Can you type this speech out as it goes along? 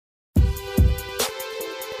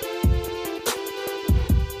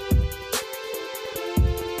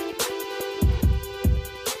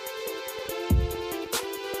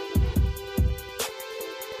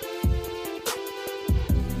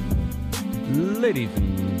Ladies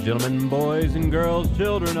and gentlemen, boys and girls,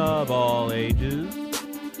 children of all ages,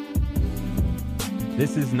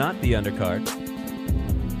 this is not the undercard.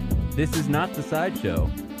 This is not the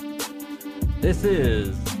sideshow. This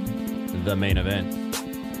is the main event.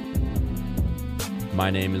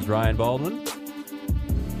 My name is Ryan Baldwin,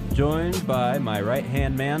 joined by my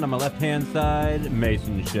right-hand man on my left-hand side,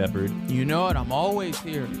 Mason Shepard. You know it, I'm always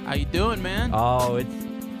here. How you doing, man? Oh, it's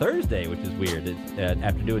Thursday, which is weird. It's,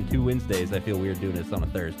 after doing 2 Wednesdays, I feel weird doing this on a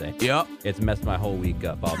Thursday. Yep. It's messed my whole week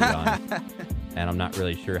up, I'll be honest. And I'm not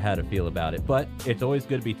really sure how to feel about it. But it's always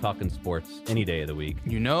good to be talking sports any day of the week.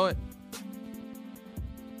 You know it.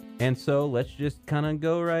 And so let's just kind of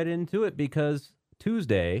go right into it, because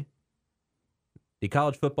Tuesday, the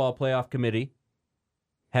College Football Playoff Committee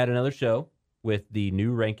had another show with the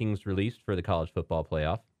new rankings released for the College Football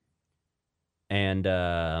Playoff.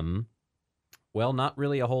 And, well, not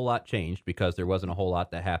really a whole lot changed, because there wasn't a whole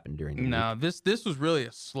lot that happened during the week. No, this was really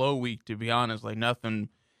a slow week, to be honest. Like, nothing.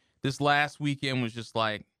 This last weekend was just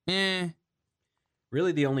like, Really,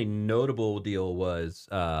 the only notable deal was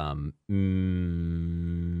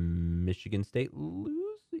Michigan State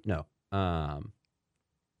losing? No.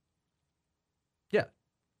 Yeah.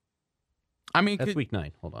 I mean, That's week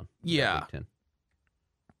 9. Hold on. Yeah. Week 10.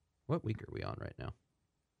 What week are we on right now?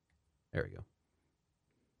 There we go.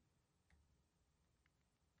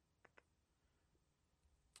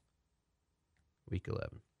 Week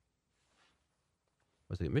 11.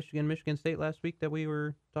 Was it Michigan State last week that we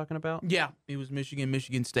were talking about? Yeah, it was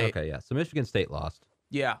Michigan State. Okay, yeah. So Michigan State lost,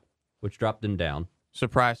 Yeah. which dropped them down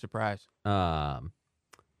Surprise, surprise. to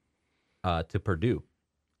Purdue,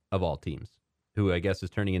 of all teams, who I guess is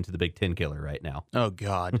turning into the Big Ten killer right now. Oh,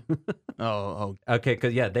 God. oh. Okay,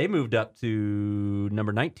 because, yeah, they moved up to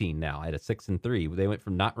number 19 now at a 6-3. They went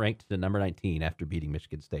from not ranked to number 19 after beating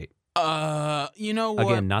Michigan State. You know what?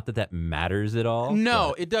 Again, not that matters at all.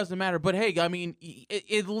 No, but it doesn't matter. But hey, I mean,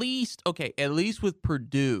 at least with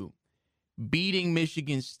Purdue beating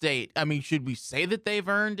Michigan State, I mean, should we say that they've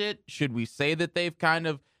earned it? Should we say that they've kind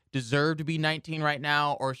of deserved to be 19 right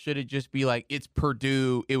now? Or should it just be like, it's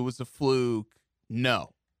Purdue, it was a fluke?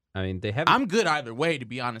 No. I mean, they haven't. I'm good either way, to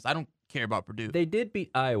be honest. I don't care about Purdue. They did beat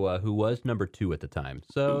Iowa, who was number 2 at the time.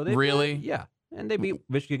 So they Really? Yeah. And they beat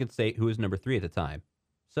Michigan State, who was number 3 at the time.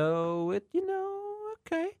 So,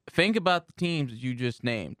 okay. Think about the teams that you just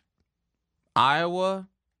named. Iowa,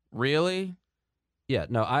 really? Yeah,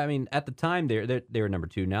 no, I mean, at the time, they were number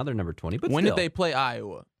 2. Now they're number 20. But When still, did they play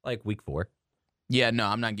Iowa? like week 4. Yeah, no,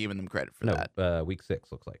 I'm not giving them credit for that. Week 6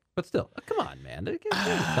 looks like. But still, come on, man. They can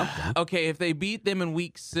do something. Okay, if they beat them in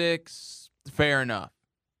week 6, fair enough.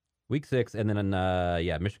 Week 6, and then,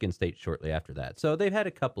 Michigan State shortly after that. So they've had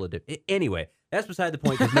a couple of Anyway, that's beside the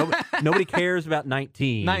point, because nobody cares about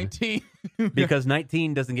 19. 19. Because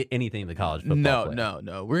 19 doesn't get anything in the college football playoff.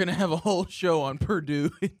 No. We're going to have a whole show on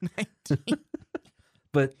Purdue in 19.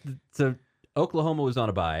 But, so, Oklahoma was on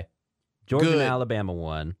a bye. Georgia Good. and Alabama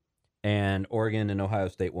won. And Oregon and Ohio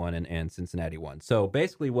State won, and Cincinnati won. So,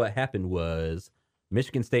 basically what happened was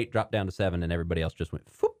Michigan State dropped down to 7, and everybody else just went,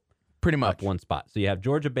 whoop, Pretty much. up one spot. So you have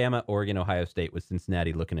Georgia, Bama, Oregon, Ohio State, with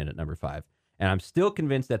Cincinnati looking in at number 5. And I'm still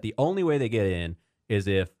convinced that the only way they get in is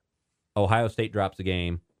if Ohio State drops a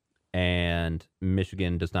game and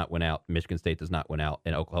Michigan does not win out, Michigan State does not win out,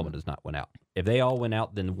 and Oklahoma does not win out. If they all win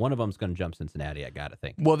out, then one of them's going to jump Cincinnati, I got to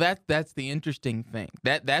think. Well, that's the interesting thing.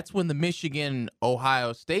 That's when the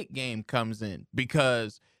Michigan-Ohio State game comes in,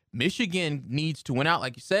 because Michigan needs to win out,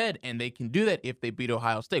 like you said, and they can do that if they beat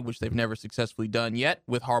Ohio State, which they've never successfully done yet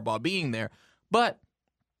with Harbaugh being there. But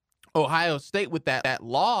Ohio State, with that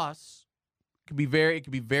loss, could be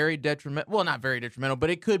very detrimental. Well, not very detrimental, but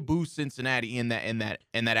it could boost Cincinnati in that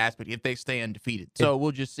aspect if they stay undefeated. So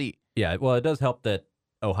we'll just see. Yeah, well, it does help that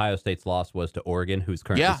Ohio State's loss was to Oregon, who's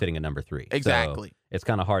currently sitting at number 3. Exactly. So it's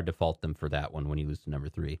kind of hard to fault them for that one when you lose to number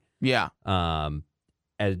 3. Yeah.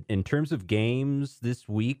 In terms of games this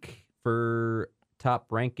week for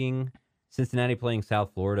top ranking, Cincinnati playing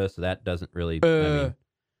South Florida, so that doesn't really.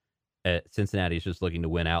 Cincinnati's just looking to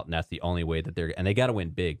win out, and that's the only way that and they got to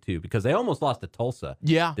win big too, because they almost lost to Tulsa.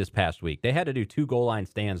 Yeah. This past week, they had to do 2 goal line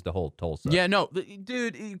stands to hold Tulsa. Yeah, no,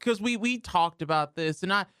 dude, because we talked about this,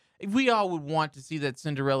 and we all would want to see that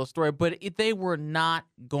Cinderella story, but they were not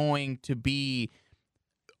going to be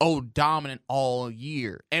dominant all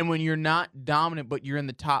year. And when you're not dominant, but you're in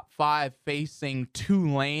the top 5 facing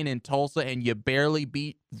Tulane and Tulsa, and you barely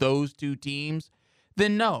beat those 2 teams,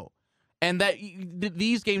 then no. And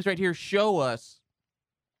these games right here show us,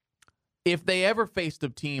 if they ever faced a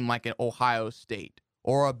team like an Ohio State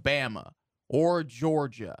or a Bama or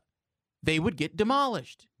Georgia, they would get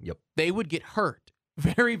demolished. Yep. They would get hurt.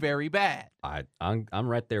 Very, very bad. I'm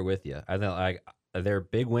right there with you. I think their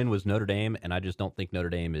big win was Notre Dame, and I just don't think Notre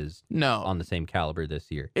Dame is No, on the same caliber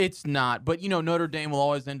this year. it's not. But, Notre Dame will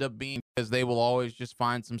always end up being because they will always just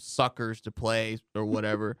find some suckers to play or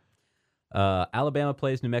whatever. Alabama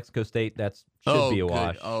plays New Mexico State. That should be a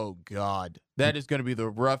wash. Oh, God. That is going to be the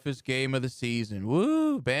roughest game of the season.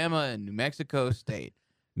 Woo, Bama and New Mexico State.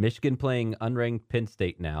 Michigan playing unranked Penn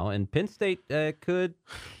State now, and Penn State could.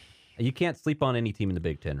 You can't sleep on any team in the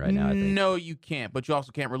Big Ten right now, I think. No, you can't, but you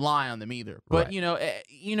also can't rely on them either. But,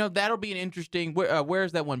 Right. that'll be an interesting where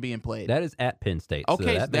is that one being played? That is at Penn State.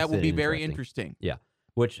 Okay, so that will makes be it very interesting. Yeah,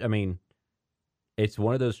 which, I mean, it's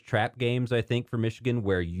one of those trap games, I think, for Michigan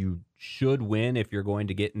where you should win if you're going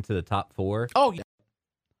to get into the top 4. Oh, yeah.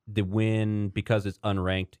 The win, because it's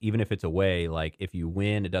unranked, even if it's away, like if you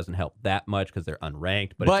win, it doesn't help that much because they're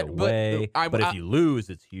unranked, but it's away. But if you lose,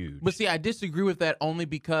 it's huge. But see, I disagree with that only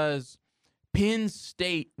because Penn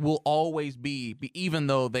State will always be even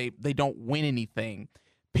though they don't win anything,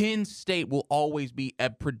 Penn State will always be a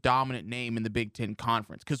predominant name in the Big Ten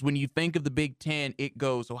Conference. Because when you think of the Big Ten, it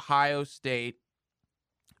goes Ohio State,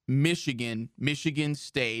 Michigan, Michigan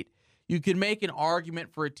State. You could make an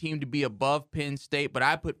argument for a team to be above Penn State, but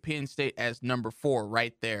I put Penn State as number 4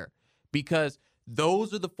 right there because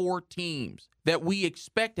those are the 4 teams that we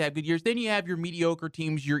expect to have good years. Then you have your mediocre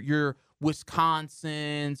teams, your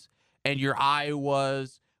Wisconsins and your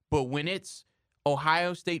Iowas. But when it's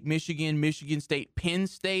Ohio State, Michigan, Michigan State, Penn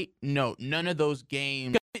State, no, none of those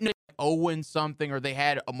games 0 something or they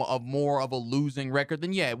had a more of a losing record,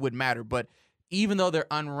 then yeah, it would matter. But even though they're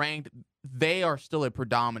unranked, they are still a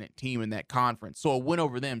predominant team in that conference. So a win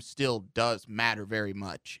over them still does matter very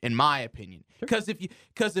much, in my opinion. Because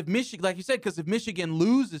if Michigan, like you said, because if Michigan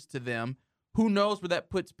loses to them, who knows where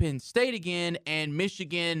that puts Penn State again, and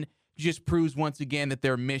Michigan just proves once again that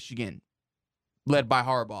they're Michigan, led by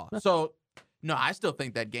Harbaugh. So, no, I still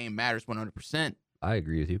think that game matters 100%. I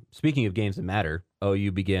agree with you. Speaking of games that matter,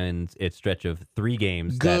 OU begins its stretch of 3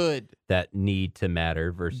 games that need to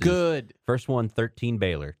matter versus first one, 13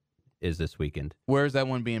 Baylor is this weekend. Where's that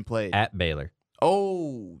one being played? At Baylor.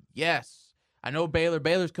 Oh, yes. I know Baylor.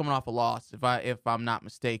 Baylor's coming off a loss, if I'm not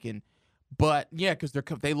mistaken. But yeah, because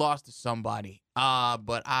they lost to somebody.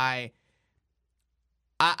 But I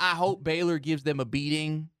hope Baylor gives them a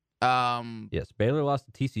beating. Yes, Baylor lost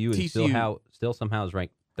to TCU and still somehow is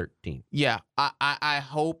ranked 13. Yeah, I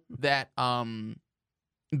hope that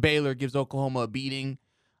Baylor gives Oklahoma a beating.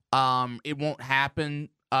 It won't happen.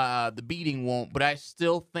 The beating won't, but I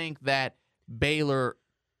still think that Baylor.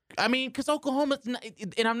 I mean, because Oklahoma's not,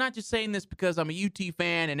 and I'm not just saying this because I'm a UT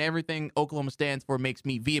fan and everything Oklahoma stands for makes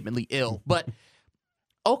me vehemently ill, but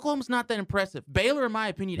Oklahoma's not that impressive. Baylor, in my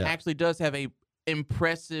opinion, actually does have a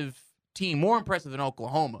impressive team, more impressive than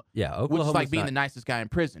Oklahoma. Yeah, Oklahoma's which is like being the nicest guy in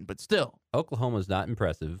prison, but still. Oklahoma's not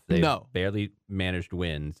impressive. They barely managed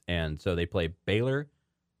wins, and so they play Baylor,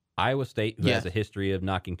 Iowa State, who has a history of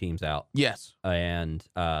knocking teams out. Yes. And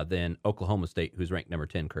then Oklahoma State, who's ranked number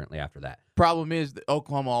 10 currently after that. Problem is that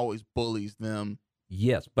Oklahoma always bullies them.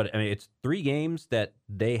 Yes, but I mean it's 3 games that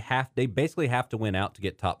they basically have to win out to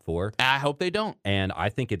get top 4. I hope they don't. And I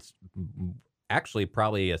think it's actually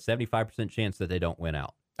probably a 75% chance that they don't win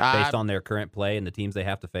out based on their current play and the teams they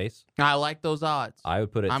have to face. I like those odds. I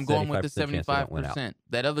would put it. I'm going with the 75%.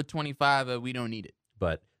 That other 25, we don't need it.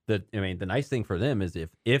 But the nice thing for them is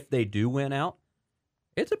if they do win out,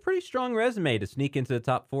 it's a pretty strong resume to sneak into the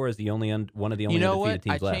top 4 as the only one of the only undefeated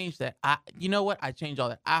teams left. I changed that. I changed all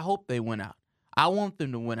that. I hope they win out. I want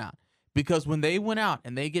them to win out because when they win out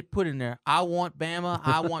and they get put in there, I want Bama,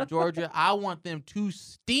 I want Georgia, I want them to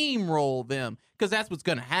steamroll them because that's what's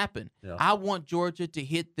going to happen. Yeah. I want Georgia to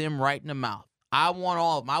hit them right in the mouth. I want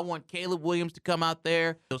all of them. I want Caleb Williams to come out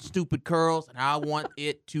there, those stupid curls, and I want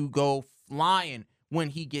it to go flying when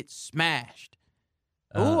he gets smashed.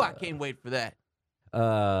 Ooh, I can't wait for that.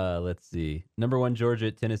 Let's see. Number 1, Georgia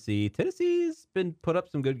at Tennessee. Tennessee's been put up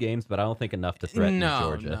some good games, but I don't think enough to threaten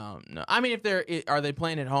Georgia. No. I mean, are they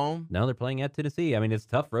playing at home? No, they're playing at Tennessee. I mean, it's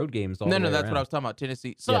tough road games all the way that's around. what I was talking about,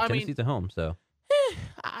 Tennessee. So yeah, Tennessee's at home, so.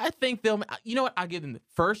 I think they'll, you know what? I'll give them the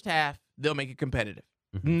first half, they'll make it competitive.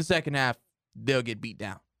 Mm-hmm. In the second half, they'll get beat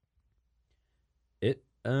down.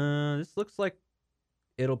 This looks like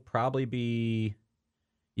it'll probably be,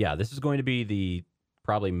 this is going to be the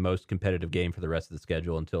probably most competitive game for the rest of the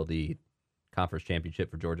schedule until the conference championship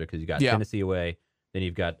for Georgia because you got Tennessee away, then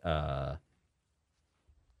you've got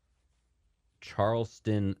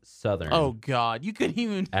Charleston Southern. Oh God, you couldn't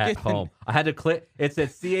even at home. I had to click. It said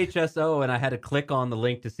CHSO, and I had to click on the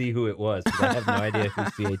link to see who it was because I have no idea who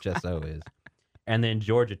CHSO is. And then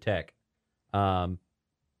Georgia Tech.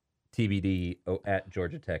 TBD at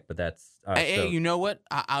Georgia Tech, but that's Hey, you know what?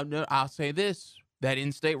 I'll say this: that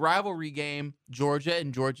in-state rivalry game, Georgia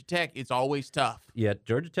and Georgia Tech, it's always tough. Yeah,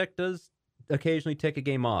 Georgia Tech does occasionally take a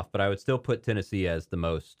game off, but I would still put Tennessee as the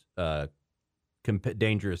most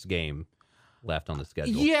dangerous game left on the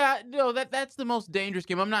schedule. Yeah, no, that's the most dangerous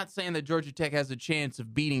game. I'm not saying that Georgia Tech has a chance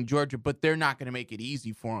of beating Georgia, but they're not going to make it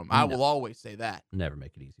easy for them. I will always say that. Never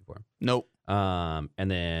make it easy for them. Nope.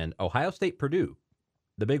 And then Ohio State, Purdue,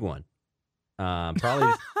 the big one.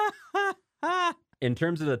 Probably in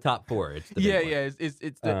terms of the top four, it's the big one. Yeah.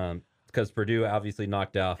 It's because Purdue obviously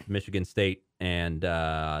knocked off Michigan State and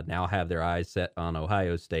now have their eyes set on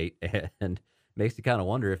Ohio State, and makes you kind of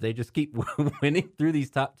wonder if they just keep winning through these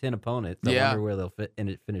top 10 opponents. I wonder where they'll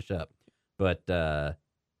finish up. But I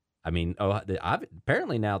mean,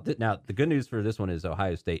 apparently now the good news for this one is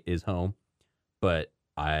Ohio State is home, but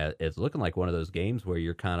it's looking like one of those games where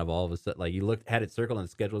you're kind of all of a sudden, like, you had it circled on the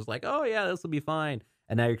schedule. It's like, oh yeah, this will be fine,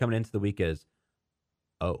 and now you're coming into the week as,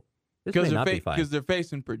 oh, this may not be fine because they're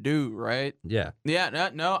facing Purdue, right? Yeah.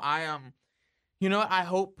 No, I am. You know what? I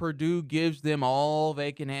hope Purdue gives them all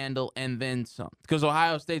they can handle and then some. Because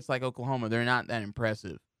Ohio State's like Oklahoma. They're not that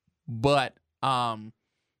impressive. But at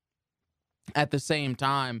the same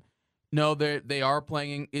time, no, they are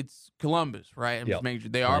playing. It's Columbus, right? I'm just making sure.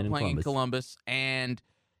 They are playing in Columbus. And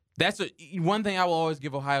that's one thing I will always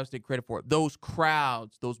give Ohio State credit for. Those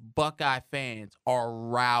crowds, those Buckeye fans are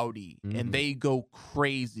rowdy. And they go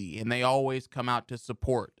crazy. And they always come out to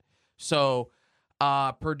support. So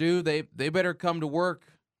Purdue, they better come to work,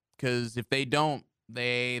 because if they don't,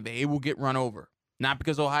 they will get run over. Not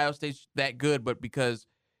because Ohio State's that good, but because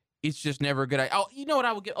it's just never a good idea. Oh, you know what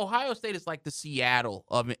I would get? Ohio State is like the Seattle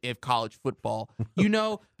of college football. You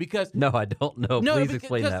know, because no, I don't know. No, please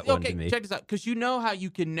explain that one to me. Check this out, because you know how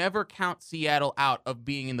you can never count Seattle out of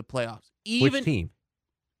being in the playoffs. Even which team?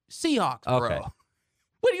 Seahawks, bro. Okay.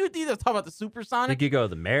 What do you think? Talk about the Supersonics? You could go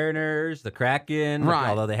the Mariners, the Kraken, right?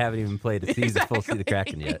 Although they haven't even played a season full see the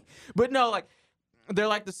Kraken yet. But no, like, they're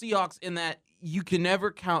like the Seahawks in that you can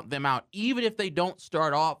never count them out, even if they don't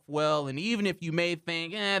start off well, and even if you may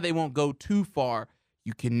think, they won't go too far.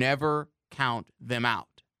 You can never count them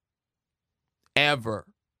out, ever.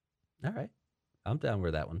 All right, I'm down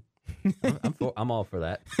with that one. I'm all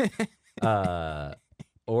for that.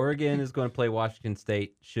 Oregon is going to play Washington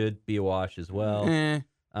State. Should be a wash as well.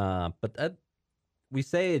 But we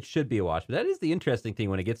say it should be a wash. But that is the interesting thing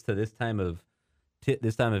when it gets to this time of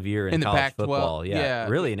year in the college Pac-12, football. Yeah,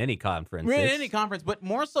 really in any conference. Really in any conference, but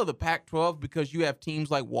more so the Pac-12, because you have teams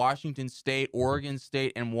like Washington State, Oregon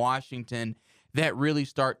State, and Washington that really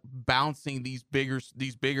start bouncing these bigger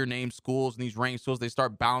name schools and these ranked schools. They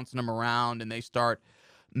start bouncing them around, and they start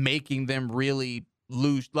making them really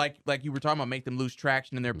lose, like you were talking about, make them lose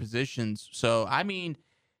traction in their positions. So, I mean,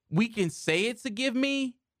 we can say it's a give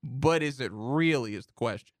me, but is it really is the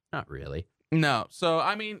question. Not really. No. So,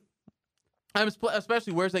 I mean,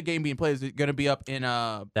 especially, where's that game being played? Is it going to be up in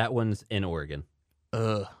That one's in Oregon.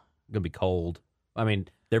 Going to be cold. I mean,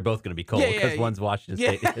 they're both going to be cold because one's Washington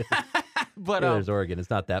State. But there's Oregon. It's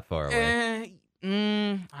not that far away.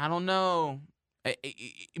 I don't know. Let's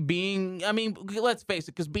face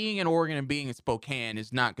it, because being in Oregon and being in Spokane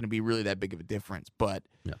is not going to be really that big of a difference. But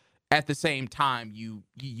at the same time, you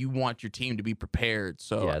want your team to be prepared.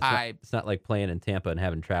 So it's not like playing in Tampa and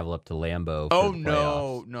having to travel up to Lambeau. Oh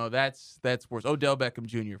no, that's worse. Odell Beckham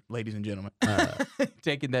Jr., ladies and gentlemen,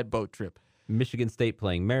 taking that boat trip. Michigan State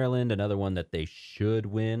playing Maryland, another one that they should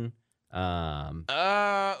win.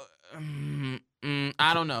 I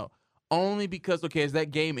don't know. Only because is that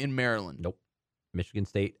game in Maryland? Nope. Michigan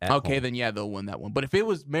State at home. Then they'll win that one. But if it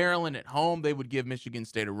was Maryland at home, they would give Michigan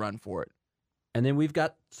State a run for it. And then we've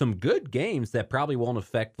got some good games that probably won't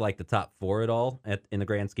affect like the top four at all in the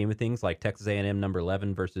grand scheme of things, like Texas A&M number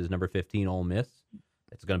 11 versus number 15 Ole Miss.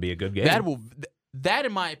 It's going to be a good game. That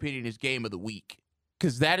in my opinion is game of the week,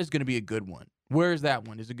 because that is going to be a good one. Where is that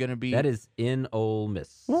one? Is it going to be? That is in Ole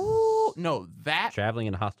Miss. Ooh, no, traveling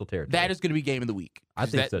in hostile territory. That is going to be game of the week. I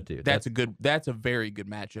think so too. That's a very good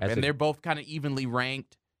matchup, and they're both kind of evenly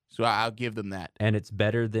ranked, so I'll give them that. And it's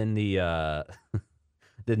better than the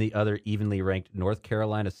other evenly ranked North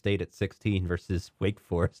Carolina State at 16 versus Wake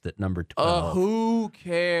Forest at number 12. Who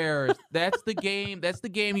cares? That's the game. That's the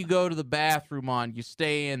game you go to the bathroom on. You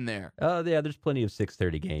stay in there. Oh yeah, there's plenty of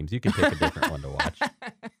 6:30 games. You can pick a different one to watch.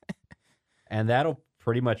 And that'll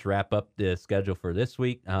pretty much wrap up the schedule for this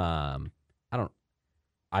week. I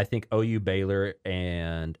think OU Baylor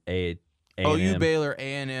and OU Baylor,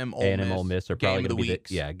 A&M, Ole Miss are probably going to be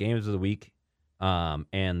games of the week.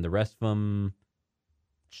 And the rest of them,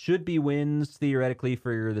 should be wins theoretically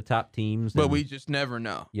for the top teams. But we just never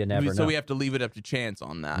know. You never know. So we have to leave it up to chance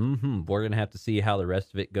on that. We're going to have to see how the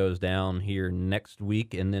rest of it goes down here next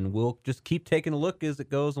week, and then we'll just keep taking a look as it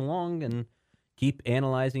goes along and keep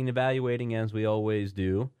analyzing and evaluating as we always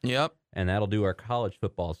do. Yep. And that'll do our college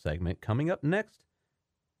football segment. Coming up next,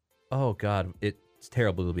 oh, God, it's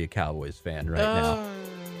terrible to be a Cowboys fan right now.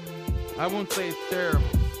 I won't say it's terrible.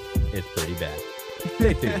 It's pretty bad.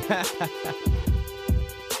 Stay tuned.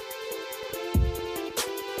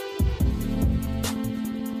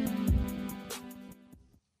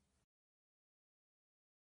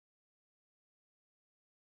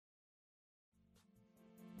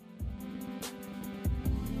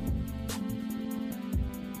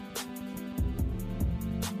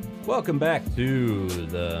 Welcome back to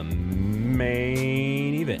the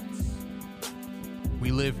main events.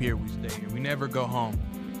 We live here, we stay here. We never go home.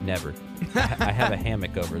 Never. I have a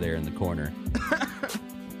hammock over there in the corner.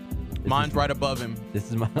 Mine's right above him. This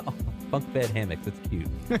is my bunk bed hammock. That's cute.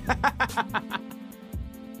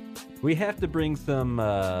 We have to bring some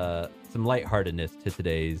lightheartedness to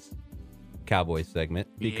today's Cowboys segment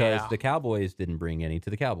because the Cowboys didn't bring any to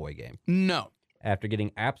the Cowboy game. No. After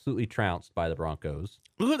getting absolutely trounced by the Broncos.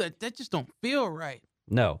 Ooh, that just don't feel right.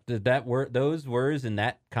 No, those words in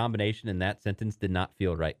that combination in that sentence did not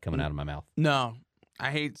feel right coming out of my mouth. No. I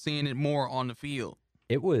hate seeing it more on the field.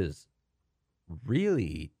 It was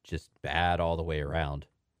really just bad all the way around.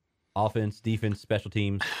 Offense, defense, special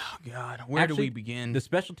teams. Oh, God. Where do we begin? The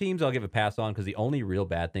special teams I'll give a pass on because the only real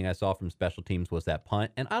bad thing I saw from special teams was that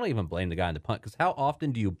punt. And I don't even blame the guy in the punt because how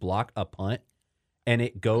often do you block a punt and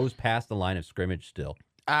it goes past the line of scrimmage still?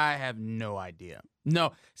 I have no idea.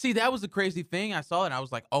 No. See, that was the crazy thing. I saw it and I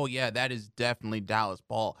was like, oh, yeah, that is definitely Dallas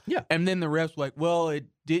ball. Yeah. And then the refs were like, well, it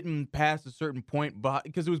didn't pass a certain point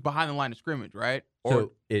because it was behind the line of scrimmage, right?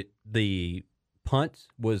 So the punt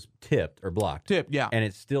was tipped or blocked. Tipped, yeah. And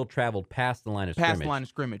it still traveled past the line of scrimmage. Past the line of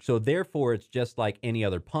scrimmage. So therefore, it's just like any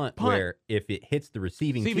other punt. Where if it hits the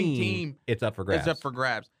receiving team, it's up for grabs. It's up for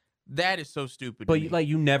grabs. That is so stupid. But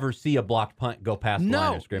you never see a blocked punt go past the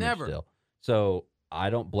line of scrimmage never. still. So I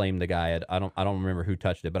don't blame the guy. I don't remember who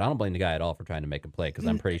touched it, but I don't blame the guy at all for trying to make a play because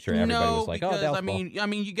I'm pretty sure everybody was like, because, "Oh, Dallas I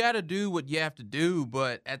mean, you got to do what you have to do,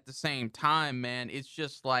 but at the same time, man, it's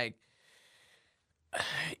just like,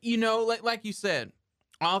 like you said,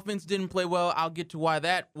 offense didn't play well. I'll get to why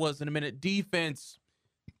that was in a minute. Defense,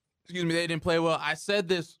 they didn't play well. I said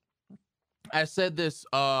this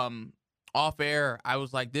off air. I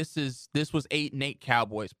was like, this was 8-8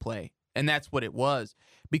 Cowboys play. And that's what it was,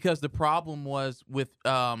 because the problem was with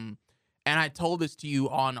and I told this to you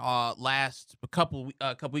on a couple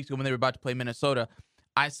weeks ago when they were about to play Minnesota.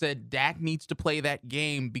 I said Dak needs to play that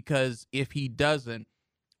game because if he doesn't,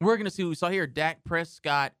 we're gonna see what we saw here. Dak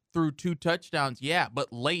Prescott threw 2 touchdowns,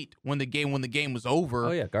 but late when the game was over.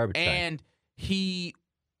 Oh yeah, garbage time. And he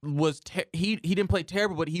was he didn't play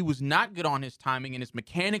terrible, but he was not good on his timing and his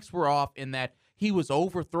mechanics were off in that. He was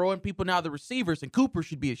overthrowing people, now the receivers, and Cooper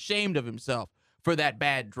should be ashamed of himself for that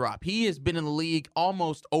bad drop. He has been in the league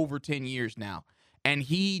almost over 10 years now, and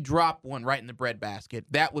he dropped one right in the breadbasket.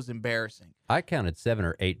 That was embarrassing. I counted 7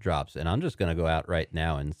 or 8 drops, and I'm just going to go out right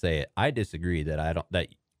now and say it. I disagree that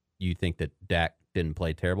you think that Dak didn't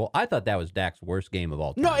play terrible. I thought that was Dak's worst game of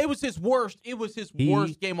all time. No, it was his worst. It was his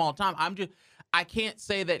worst game of all time. I can't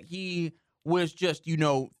say that he was just,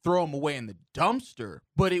 throw him away in the dumpster,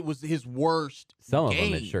 but it was his worst Some game. of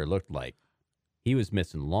them it sure looked like. He was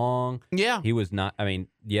missing long. Yeah. He was not,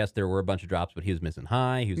 yes, there were a bunch of drops, but he was missing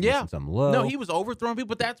high. He was missing some low. No, he was overthrowing people,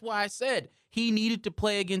 but that's why I said he needed to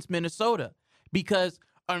play against Minnesota because,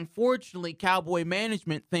 unfortunately, Cowboy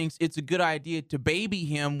management thinks it's a good idea to baby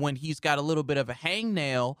him when he's got a little bit of a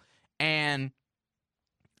hangnail, and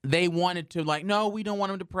they wanted to no, we don't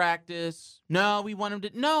want him to practice. No, we want him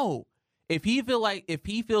to no. If he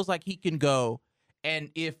feels like he can go,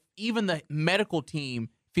 and if even the medical team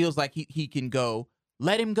feels like he can go,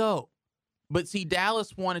 let him go. But see,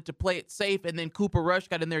 Dallas wanted to play it safe, and then Cooper Rush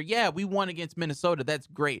got in there. Yeah, we won against Minnesota. That's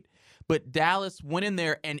great. But Dallas went in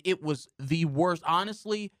there, and it was the worst,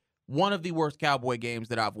 honestly, one of the worst Cowboy games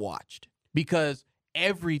that I've watched because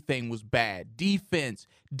everything was bad. Defense,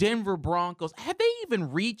 Denver Broncos. Have they even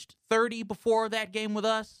reached 30 before that game with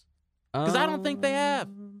us? Because I don't think they have.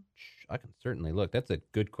 I can certainly look. That's a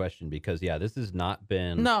good question because, this has not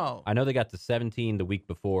been. No. I know they got to 17 the week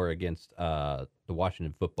before against the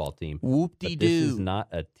Washington football team. Whoop-de-doo. This is not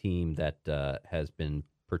a team that has been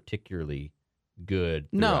particularly good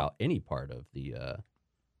throughout any part of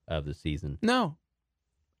the season. No.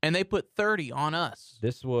 and they put 30 on us.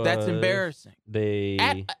 That's embarrassing.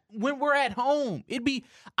 When we're at home,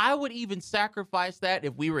 I would even sacrifice that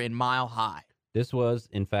if we were in Mile High. This was,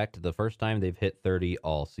 in fact, the first time they've hit 30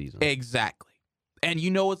 all season. Exactly. And you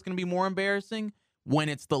know what's going to be more embarrassing? When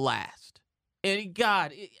it's the last. And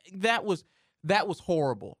God, that was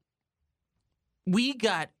horrible. We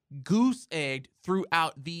got goose-egged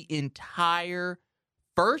throughout the entire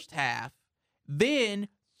first half. Then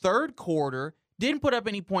third quarter, didn't put up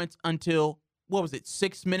any points until,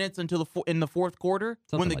 6 minutes until in the fourth quarter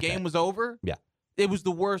when the game was over? Yeah. It was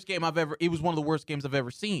the worst game it was one of the worst games I've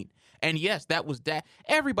ever seen. And yes, that was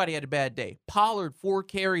everybody had a bad day. Pollard, 4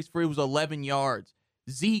 carries for 11 yards.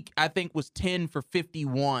 Zeke, I think, was 10 for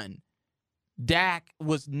 51. Dak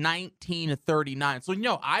was 19 to 39. So,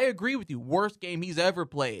 I agree with you. Worst game he's ever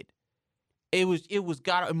played. It was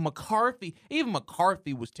McCarthy. Even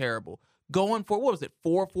McCarthy was terrible. Going for,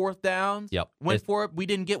 4 fourth downs? Yep. Went for it. We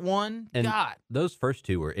didn't get one. And God. Those first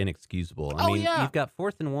two were inexcusable. I mean, you've got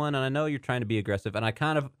 4th and 1, and I know you're trying to be aggressive. And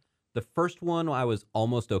the first one I was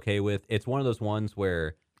almost okay with. It's one of those ones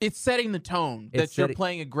where it's setting the tone that you're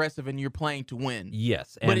playing aggressive and you're playing to win.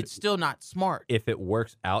 Yes. But it's still not smart. If it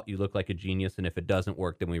works out, you look like a genius. And if it doesn't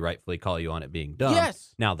work, then we rightfully call you on it being dumb.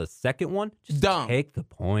 Yes. Now, the second one, just dumb. Take the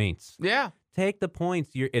points. Yeah. Take the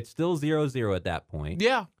points. It's still 0-0 at that point.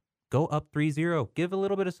 Yeah. Go up 3-0. Give a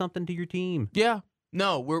little bit of something to your team. Yeah.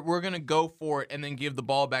 No, we're going to go for it and then give the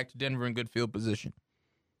ball back to Denver in good field position.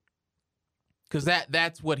 Because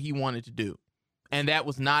that's what he wanted to do. And that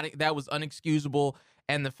was unexcusable.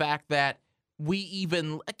 And the fact that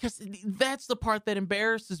because that's the part that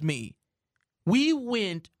embarrasses me. We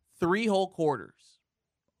went 3 whole quarters.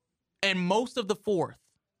 And most of the fourth,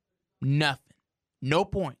 nothing. No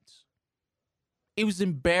points. It was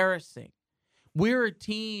embarrassing. We're a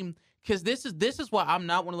team, because this is why I'm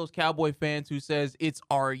not one of those Cowboy fans who says it's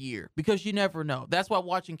our year, because you never know. That's why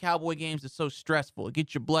watching Cowboy games is so stressful. It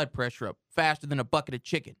gets your blood pressure up faster than a bucket of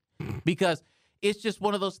chicken, because it's just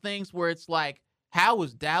one of those things where it's like, how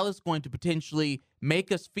is Dallas going to potentially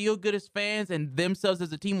make us feel good as fans and themselves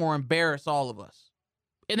as a team, or embarrass all of us?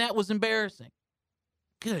 And that was embarrassing.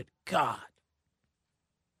 Good God.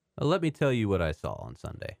 Well, let me tell you what I saw on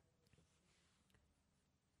Sunday.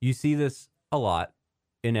 You see this a lot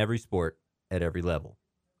in every sport at every level,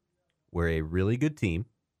 where a really good team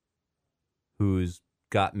who's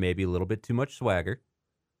got maybe a little bit too much swagger,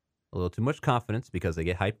 a little too much confidence because they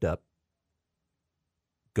get hyped up,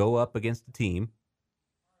 go up against a team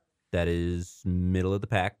that is middle of the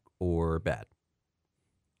pack or bad.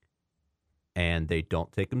 And they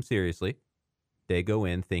don't take them seriously. They go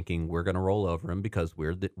in thinking we're going to roll over them because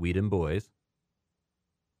we're the Whedon boys.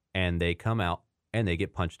 And they come out and they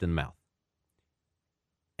get punched in the mouth.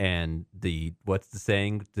 And what's the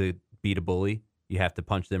saying? To beat a bully, you have to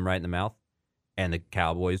punch them right in the mouth. And the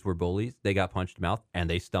Cowboys were bullies. They got punched in the mouth and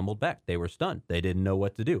they stumbled back. They were stunned. They didn't know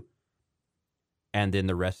what to do. And then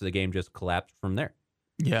the rest of the game just collapsed from there.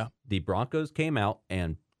 Yeah. The Broncos came out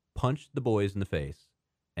and punched the boys in the face,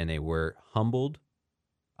 and they were humbled,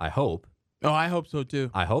 I hope. Oh, I hope so,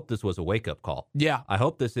 too. I hope this was a wake-up call. Yeah. I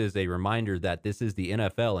hope this is a reminder that this is the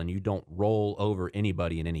NFL, and you don't roll over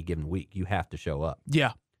anybody in any given week. You have to show up.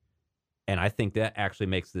 Yeah. And I think that actually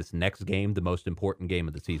makes this next game the most important game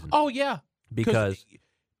of the season. Oh, yeah. Because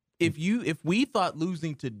if we thought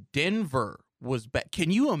losing to Denver was bad,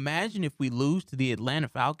 can you imagine if we lose to the Atlanta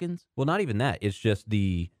Falcons? Well, not even that. It's just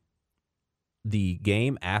the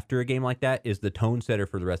game after a game like that is the tone setter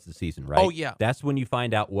for the rest of the season, right? Oh, yeah. That's when you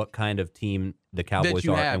find out what kind of team the Cowboys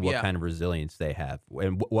are have, and what kind of resilience they have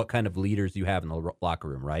and what kind of leaders you have in the locker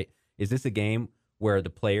room, right? Is this a game where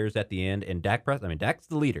the players at the end, and Dak's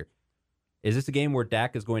the leader. Is this a game where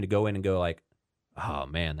Dak is going to go in and go like, oh,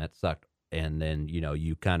 man, that sucked? And then,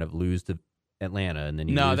 you kind of lose to Atlanta, and then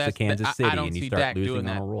you lose to Kansas City, and you start Dak losing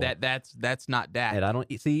on a roll. That's not Dak. And I don't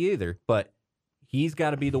see either, but he's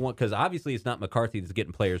got to be the one, because obviously it's not McCarthy that's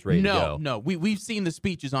getting players ready to go. No, we've seen the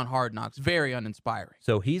speeches on Hard Knocks. Very uninspiring.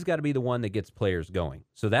 So he's got to be the one that gets players going.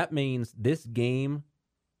 So that means this game,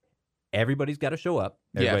 everybody's got to show up.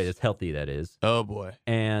 Everybody that's healthy, that is. Oh, boy.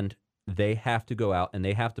 And they have to go out, and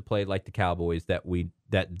they have to play like the Cowboys that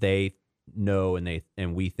they know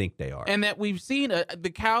and we think they are. And that we've seen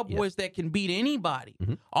the Cowboys that can beat anybody.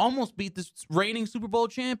 Mm-hmm. Almost beat the reigning Super Bowl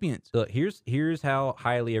champions. So here's how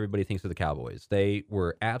highly everybody thinks of the Cowboys. They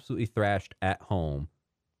were absolutely thrashed at home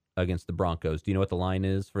against the Broncos. Do you know what the line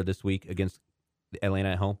is for this week against Atlanta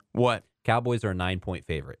at home? What? Cowboys are a 9-point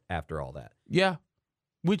favorite after all that. Yeah.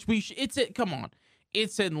 Which come on.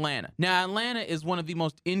 It's Atlanta. Now, Atlanta is one of the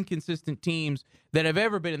most inconsistent teams that have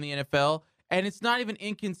ever been in the NFL. And it's not even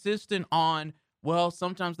inconsistent on well,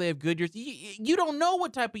 sometimes they have good years. You don't know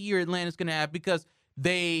what type of year Atlanta's going to have because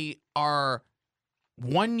they are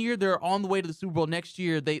one year they're on the way to the Super Bowl. Next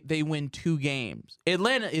year they win 2 games.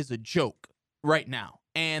 Atlanta is a joke right now,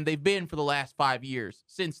 and they've been for the last 5 years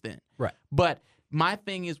since then. Right. But my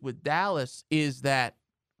thing is with Dallas is that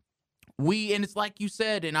and it's like you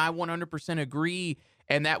said, and I 100% agree,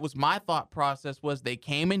 and that was my thought process, was they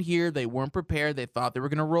came in here, they weren't prepared, they thought they were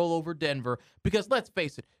going to roll over Denver, because let's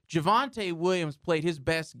face it, Javonte Williams played his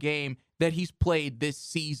best game that he's played this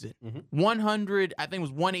season. 100, I think it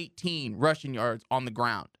was 118 rushing yards on the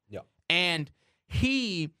ground. Yeah. And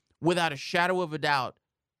he, without a shadow of a doubt,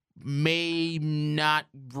 may not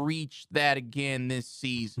reach that again this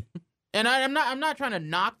season. And I'm not trying to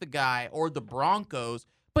knock the guy or the Broncos,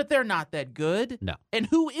 but they're not that good. No. And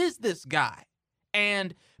who is this guy?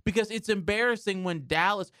 And because it's embarrassing when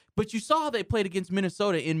Dallas, but you saw how they played against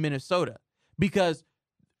Minnesota in Minnesota because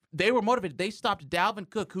they were motivated. They stopped Dalvin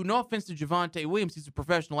Cook, who, no offense to Javonte Williams, he's a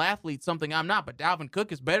professional athlete, something I'm not, but Dalvin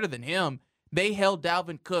Cook is better than him. They held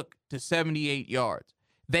Dalvin Cook to 78 yards.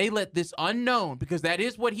 They let this unknown, because that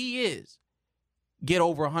is what he is, get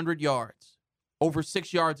over 100 yards, over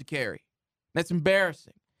 6 yards a carry. That's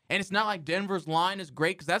embarrassing. And it's not like Denver's line is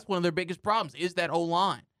great, because that's one of their biggest problems is that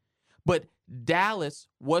O-line. But Dallas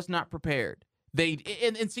was not prepared.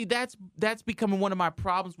 And see, that's becoming one of my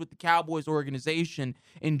problems with the Cowboys organization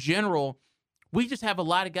in general. We just have a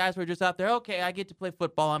lot of guys who are just out there, okay, I get to play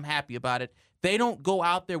football, I'm happy about it. They don't go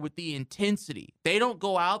out there with the intensity. They don't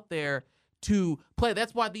go out there to play.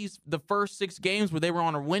 That's why the first 6 games where they were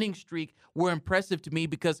on a winning streak were impressive to me,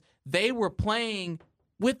 because they were playing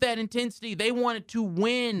with that intensity. They wanted to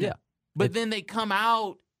win. Yeah. But then they come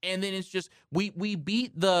out, and then it's just we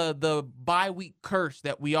beat the bye week curse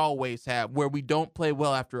that we always have, where we don't play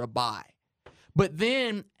well after a bye. But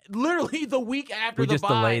then literally the week after we the just bye,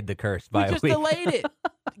 delayed the curse by a week. We just delayed it.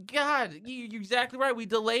 God, you're exactly right. We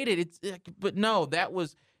delayed it. But no, that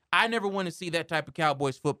was. I never want to see that type of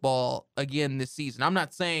Cowboys football again this season. I'm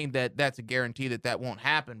not saying that that's a guarantee that won't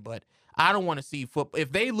happen, but I don't want to see football.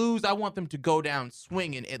 If they lose, I want them to go down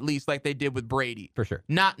swinging, at least like they did with Brady. For sure.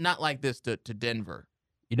 Not like this to Denver.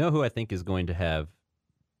 You know who I think is going to have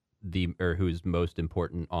who is most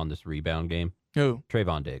important on this rebound game? Who?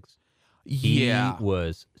 Trayvon Diggs. Yeah. He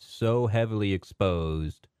was so heavily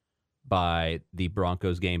exposed by the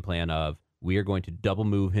Broncos game plan of, we are going to double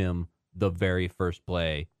move him the very first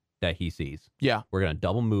play that he sees. Yeah. We're going to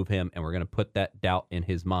double move him, and we're going to put that doubt in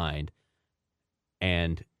his mind.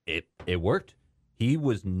 And it worked. He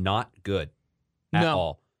was not good at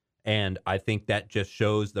all. And I think that just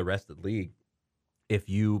shows the rest of the league. If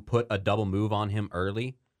you put a double move on him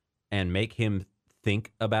early and make him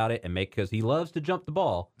think about it, and because he loves to jump the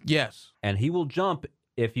ball. Yes. And he will jump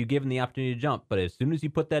if you give him the opportunity to jump. But as soon as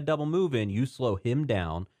you put that double move in, you slow him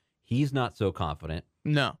down. He's not so confident.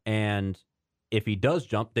 No. And if he does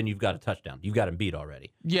jump, then you've got a touchdown. You've got him beat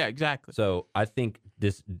already. Yeah, exactly. So I think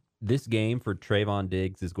this game for Trayvon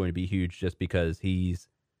Diggs is going to be huge, just because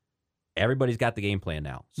everybody's got the game plan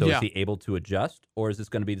now. So is he able to adjust, or is this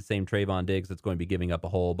going to be the same Trayvon Diggs that's going to be giving up a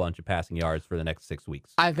whole bunch of passing yards for the next 6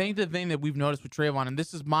 weeks? I think the thing that we've noticed with Trayvon, and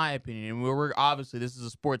this is my opinion, and we're obviously, this is a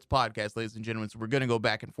sports podcast, ladies and gentlemen, so we're going to go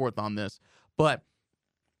back and forth on this, but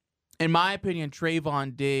in my opinion,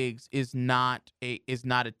 Trayvon Diggs is not a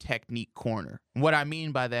technique corner. What I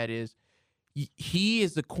mean by that is he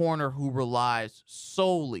is a corner who relies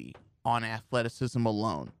solely on athleticism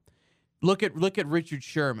alone. Look at Richard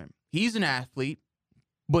Sherman. He's an athlete,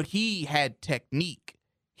 but he had technique.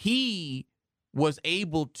 He was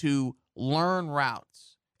able to learn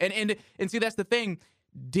routes. And see, that's the thing.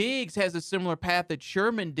 Diggs has a similar path that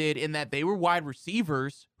Sherman did, in that they were wide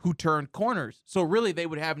receivers who turned corners. So really they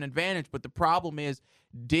would have an advantage. But the problem is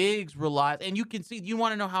Diggs relies, and you can see, you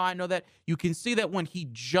want to know how I know that? You can see that when he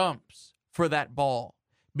jumps for that ball,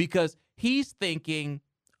 because he's thinking,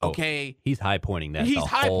 okay. He's high pointing that the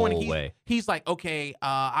whole way. He's like, okay,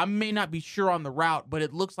 I may not be sure on the route, but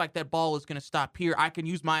it looks like that ball is going to stop here. I can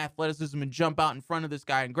use my athleticism and jump out in front of this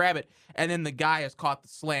guy and grab it. And then the guy has caught the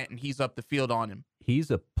slant and he's up the field on him.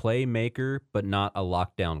 He's a playmaker, but not a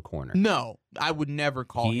lockdown corner. No, I would never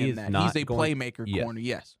call him that. He's a playmaker corner,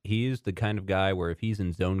 yes. He is the kind of guy where if he's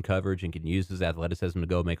in zone coverage and can use his athleticism to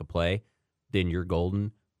go make a play, then you're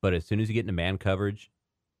golden. But as soon as you get into man coverage,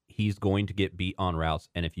 he's going to get beat on routes.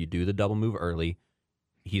 And if you do the double move early,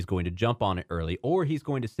 he's going to jump on it early, or he's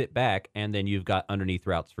going to sit back, and then you've got underneath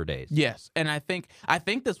routes for days. Yes, and I think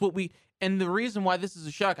that's what and the reason why this is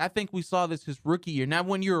a shock, I think we saw this his rookie year. Now,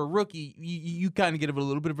 when you're a rookie, you kind of get a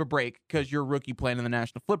little bit of a break because you're a rookie playing in the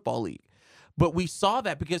National Football League. But we saw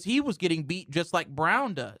that because he was getting beat just like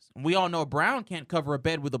Brown does. And we all know Brown can't cover a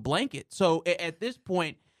bed with a blanket. So at this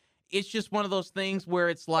point, it's just one of those things where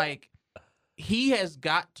it's like he has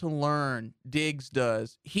got to learn, Diggs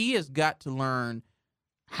does, he has got to learn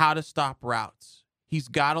how to stop routes. He's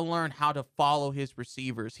got to learn how to follow his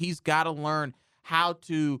receivers. He's got to learn how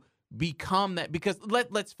to become that, because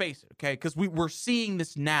let's face it, okay? Because we're seeing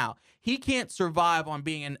this now. He can't survive on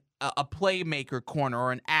being a playmaker corner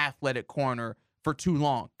or an athletic corner for too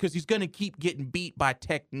long because he's going to keep getting beat by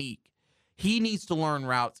technique. He needs to learn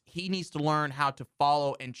routes. He needs to learn how to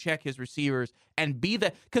follow and check his receivers and be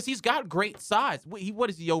that, because he's got great size. What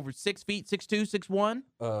is he, over 6 feet, 6'2",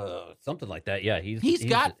 6'1"? Something like that. Yeah, he's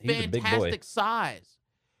got a big boy. fantastic size.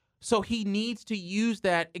 So he needs to use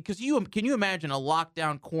that, because can you imagine a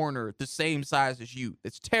lockdown corner the same size as you?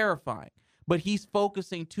 It's terrifying. But he's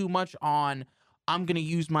focusing too much on, I'm going to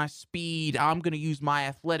use my speed, I'm going to use my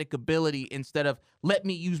athletic ability, instead of let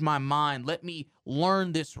me use my mind, let me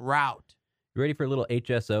learn this route. You ready for a little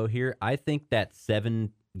HSO here? I think that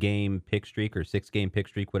 7-game pick streak or 6-game pick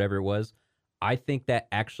streak, whatever it was, I think that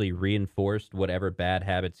actually reinforced whatever bad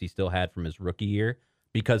habits he still had from his rookie year,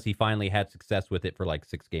 because he finally had success with it for like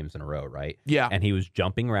 6 games in a row, right? Yeah. And he was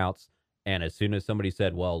jumping routes, and as soon as somebody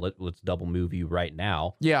said, well, let's double move you right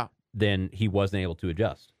now, Yeah. then he wasn't able to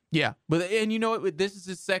adjust. Yeah, and you know what? This is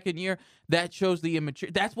his second year. That shows the immature.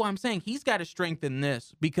 That's why I'm saying he's got to strengthen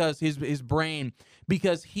this, because his brain,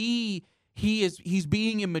 because he's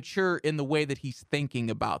being immature in the way that he's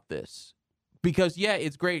thinking about this. Because yeah,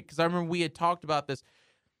 it's great, because I remember we had talked about this,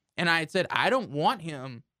 and I had said I don't want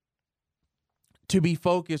him to be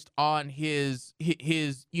focused on his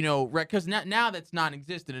because now that's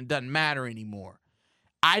non-existent and doesn't matter anymore.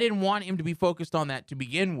 I didn't want him to be focused on that to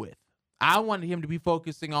begin with. I wanted him to be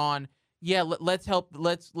focusing on, let's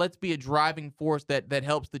be a driving force that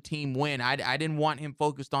helps the team win. I didn't want him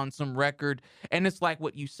focused on some record. And it's like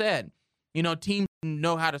what you said, teams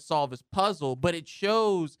know how to solve his puzzle, but it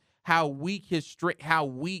shows how weak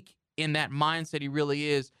in that mindset he really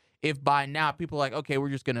is. If by now people are like, okay, we're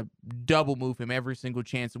just going to double move him every single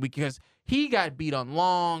chance of the week, because he got beat on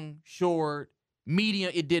long, short,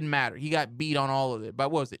 medium, it didn't matter. He got beat on all of it.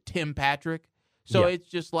 But what was it, Tim Patrick? So It's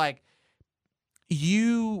just like,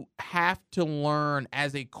 you have to learn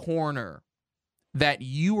as a corner that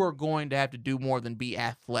you are going to have to do more than be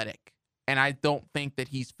athletic. And I don't think that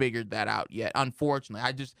he's figured that out yet.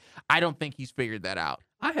 Unfortunately, I don't think he's figured that out.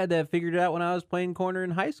 I had that figured out when I was playing corner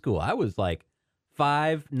in high school. I was like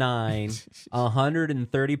 5'9",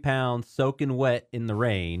 130 pounds, soaking wet in the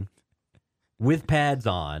rain with pads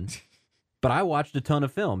on. But I watched a ton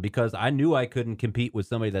of film because I knew I couldn't compete with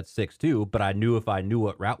somebody that's 6'2", but I knew if I knew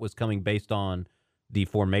what route was coming based on the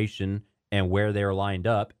formation and where they were lined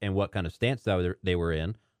up and what kind of stance they were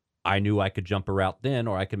in, I knew I could jump a route then,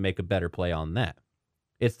 or I could make a better play on that.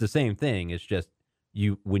 It's the same thing. It's just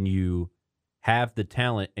when you have the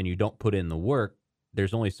talent and you don't put in the work,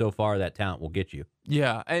 there's only so far that talent will get you.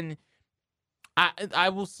 Yeah, and I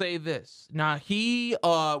will say this. Now, we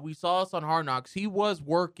saw this on Hard Knocks. He was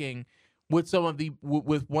working with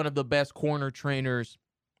with one of the best corner trainers.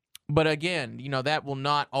 But again, that will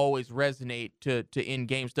not always resonate to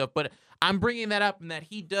in-game stuff. But I'm bringing that up in that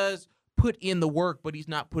he does put in the work, but he's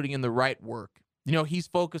not putting in the right work. He's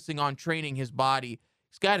focusing on training his body.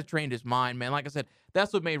 He's got to train his mind, man. Like I said,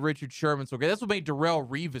 that's what made Richard Sherman so great. That's what made Darrelle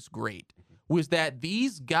Revis great, was that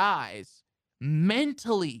these guys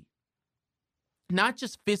mentally, not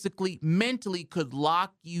just physically, mentally could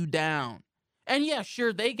lock you down. And yeah,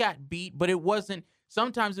 sure, they got beat, but it wasn't,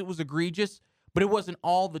 sometimes it was egregious, but it wasn't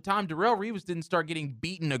all the time. Darrelle Revis didn't start getting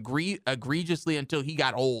beaten egregiously until he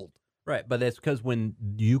got old. Right, but that's because when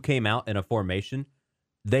you came out in a formation,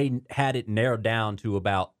 they had it narrowed down to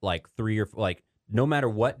about like 3 or 4, like no matter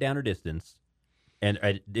what down or distance, and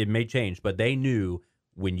it may change, but they knew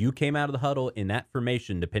when you came out of the huddle in that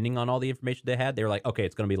formation, depending on all the information they had, they were like, okay,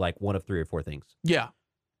 it's going to be like one of 3 or 4 things. Yeah.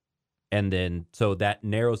 And then, so that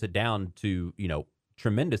narrows it down to,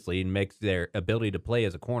 tremendously, and makes their ability to play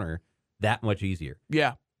as a corner that much easier.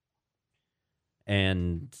 Yeah.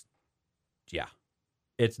 And yeah,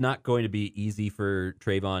 it's not going to be easy for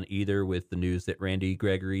Trayvon either, with the news that Randy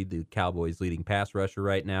Gregory, the Cowboys' leading pass rusher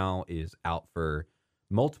right now, is out for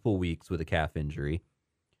multiple weeks with a calf injury.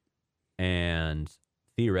 And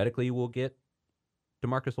theoretically, we'll get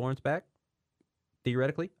DeMarcus Lawrence back.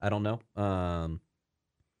 Theoretically. I don't know.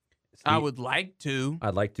 I would like to.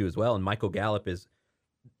 I'd like to as well. And Michael Gallup is...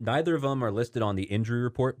 Neither of them are listed on the injury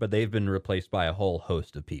report, but they've been replaced by a whole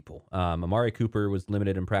host of people. Amari Cooper was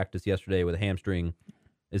limited in practice yesterday with a hamstring.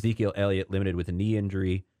 Ezekiel Elliott limited with a knee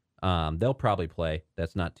injury. They'll probably play.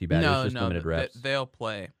 That's not too bad. It's just limited reps. They'll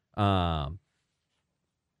play. At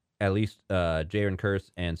least Jaron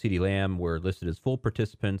Kearse and CeeDee Lamb were listed as full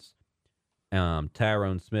participants.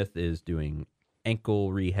 Tyrone Smith is doing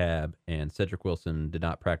ankle rehab, and Cedric Wilson did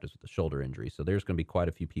not practice with a shoulder injury. So there's going to be quite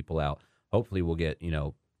a few people out. Hopefully we'll get,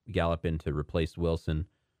 Gallup in to replace Wilson.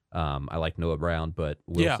 I like Noah Brown, but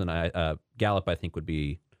Wilson, Gallup, I think would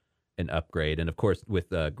be an upgrade. And of course, with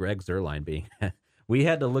Greg Zuerlein being, we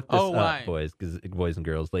had to look this up, boys and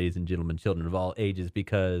girls, ladies and gentlemen, children of all ages,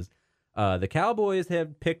 because the Cowboys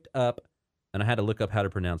have picked up, and I had to look up how to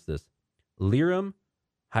pronounce this, Lirim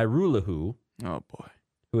Hairulahu. Oh boy.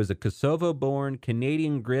 Who is a Kosovo-born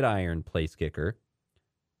Canadian gridiron place kicker.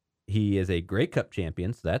 He is a Grey Cup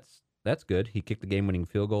champion, so that's good. He kicked the game-winning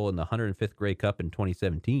field goal in the 105th Grey Cup in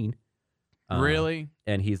 2017. Really?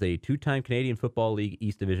 And he's a two-time Canadian Football League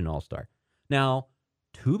East Division All-Star. Now,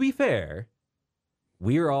 to be fair,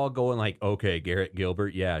 we're all going like, okay, Garrett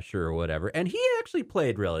Gilbert, yeah, sure, whatever. And he actually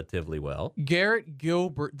played relatively well. Garrett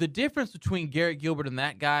Gilbert, the difference between Garrett Gilbert and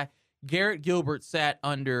that guy, Garrett Gilbert sat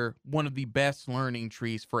under one of the best learning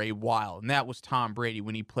trees for a while, and that was Tom Brady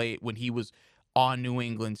when he was on New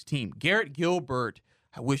England's team. Garrett Gilbert,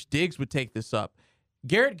 I wish Diggs would take this up.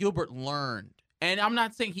 Garrett Gilbert learned, and I'm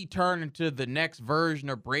not saying he turned into the next version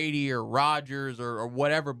of Brady or Rodgers or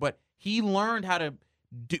whatever, but he learned how to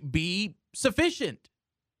be sufficient,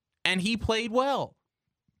 and he played well.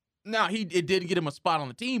 Now, it didn't get him a spot on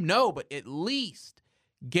the team, no, but at least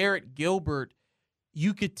Garrett Gilbert,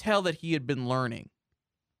 you could tell that he had been learning.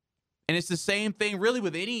 And it's the same thing really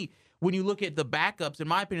with when you look at the backups, in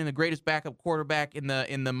my opinion, the greatest backup quarterback in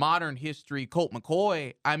the modern history, Colt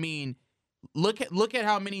McCoy. I mean, look at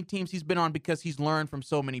how many teams he's been on because he's learned from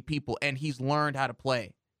so many people and he's learned how to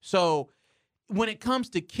play. So when it comes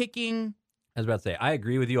to kicking, I was about to say, I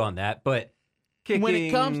agree with you on that, but when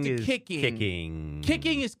it comes to kicking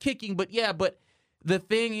is kicking, but the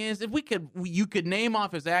thing is, if you could name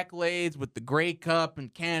off his accolades with the Grey Cup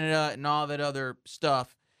and Canada and all that other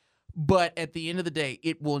stuff, but at the end of the day,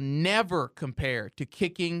 it will never compare to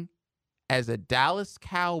kicking as a Dallas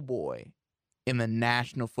Cowboy in the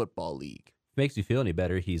National Football League. If it makes you feel any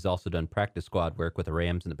better, he's also done practice squad work with the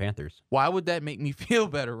Rams and the Panthers. Why would that make me feel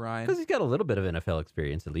better, Ryan? Because he's got a little bit of NFL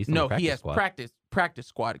experience, at least. No, he has squad. practice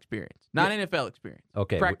squad experience, not NFL experience.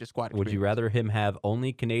 Okay, practice squad experience. Would you rather him have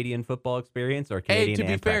only Canadian football experience or Canadian? Hey,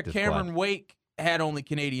 to be fair, Cameron squad? Wake had only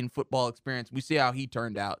Canadian football experience. We see how he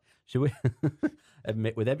turned out. Should we?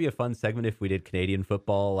 Would that be a fun segment if we did Canadian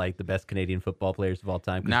football, like the best Canadian football players of all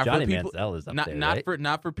time? Because Johnny Manziel is up there, right?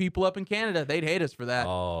 Not for people up in Canada. They'd hate us for that.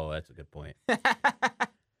 Oh, that's a good point.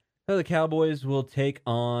 So the Cowboys will take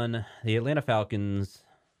on the Atlanta Falcons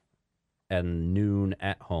at noon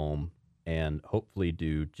at home and hopefully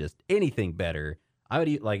do just anything better. I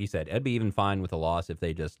would, like you said, I'd be even fine with a loss if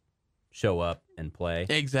they just show up and play.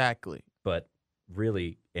 Exactly. But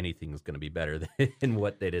really, anything is going to be better than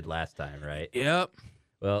what they did last time, right? Yep.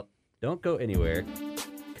 Well, don't go anywhere.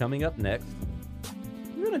 Coming up next,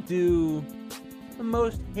 we're going to do the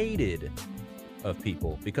most hated of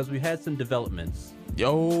people because we've had some developments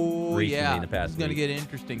recently in the past It's going to get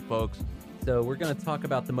interesting, folks. So we're going to talk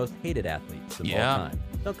about the most hated athletes of all time.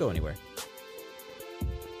 Don't go anywhere.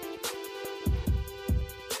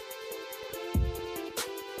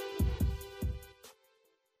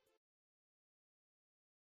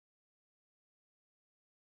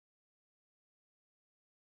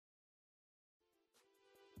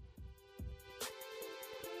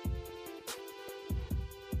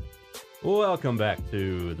 Welcome back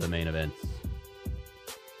to the main events.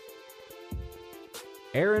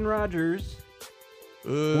 Aaron Rodgers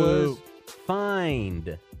was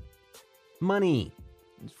fined money.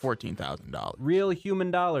 It's $14,000. Real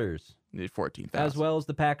human dollars. It's $14,000. As well as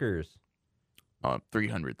the Packers.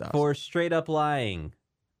 $300,000. For straight up lying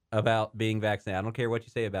about being vaccinated. I don't care what you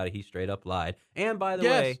say about it. He straight up lied. And by the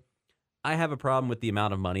way, I have a problem with the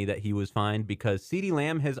amount of money that he was fined because CeeDee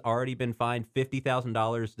Lamb has already been fined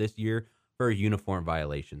 $50,000 this year for uniform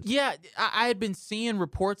violations. Yeah, I had been seeing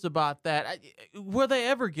reports about that. Will they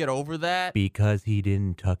ever get over that? Because he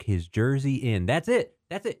didn't tuck his jersey in. That's it.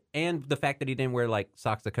 And the fact that he didn't wear like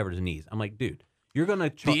socks that covered his knees. I'm like, dude, you're going to...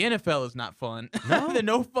 The NFL is not fun. No. The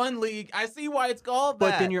no fun league. I see why it's called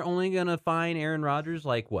that. But then you're only going to fine Aaron Rodgers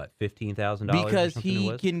like, what, $15,000? Because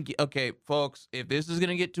he can... Okay, folks, if this is going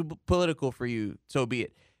to get too political for you, so be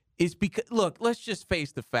it. It's because... Look, let's just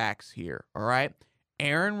face the facts here, all right?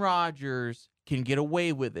 Aaron Rodgers can get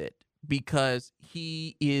away with it because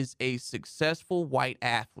he is a successful white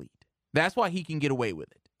athlete. That's why he can get away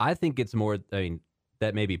with it. I think it's more... I mean,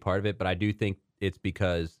 that may be part of it, but I do think it's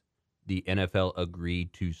because the NFL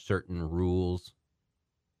agreed to certain rules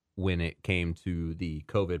when it came to the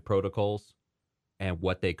COVID protocols and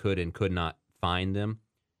what they could and could not fine them.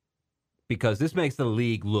 Because this makes the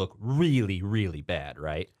league look really, really bad,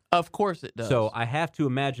 right? Of course it does. So I have to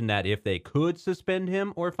imagine that if they could suspend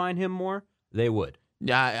him or fine him more, they would.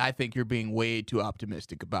 Yeah, I think you're being way too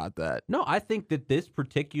optimistic about that. No, I think that this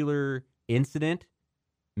particular incident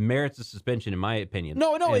merits a suspension, in my opinion.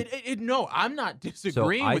 No, And no, I'm not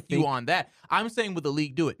disagreeing with you think- on that. I'm saying would the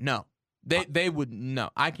league do it? No. They would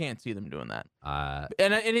no. I can't see them doing that.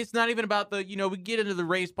 And it's not even about the, we get into the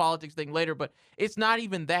race politics thing later, but it's not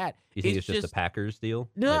even that. You think it's just a Packers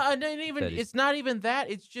deal? No, Like, it's not even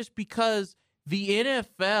that. It's just because the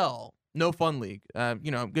NFL, no fun league.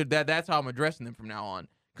 Good. That's how I'm addressing them from now on,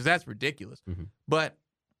 because that's ridiculous. Mhm. But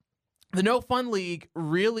the no fun league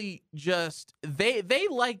really just they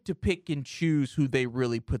like to pick and choose who they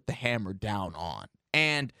really put the hammer down on.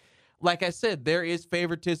 And like I said, there is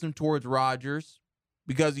favoritism towards Rodgers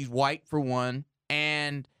because he's white for one,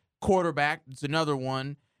 and quarterback is another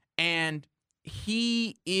one. And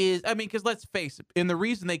he is, because let's face it, and the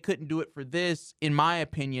reason they couldn't do it for this, in my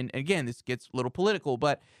opinion, and again, this gets a little political,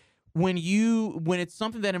 but when it's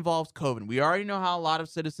something that involves COVID, we already know how a lot of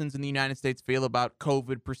citizens in the United States feel about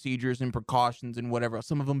COVID procedures and precautions and whatever.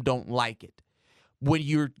 Some of them don't like it. When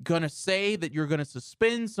you're going to say that you're going to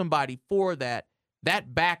suspend somebody for that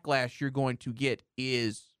backlash you're going to get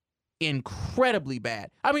is incredibly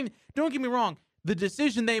bad. Don't get me wrong. The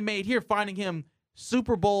decision they made here, finding him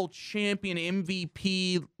Super Bowl champion,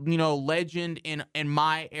 MVP, legend in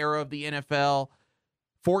my era of the NFL,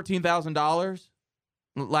 $14,000,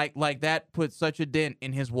 like that puts such a dent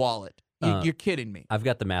in his wallet. You're kidding me. I've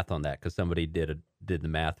got the math on that because somebody did the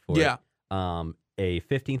math for it. A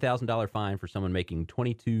 $15,000 fine for someone making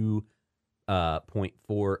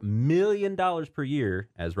 $22.4 million per year,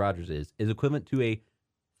 as Rodgers is equivalent to a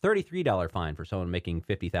 $33 fine for someone making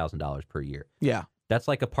 $50,000 per year. Yeah. That's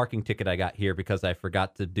like a parking ticket I got here because I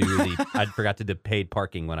forgot to do I forgot to do paid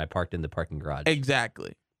parking when I parked in the parking garage.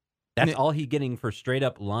 Exactly. That's all he's getting for straight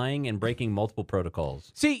up lying and breaking multiple protocols.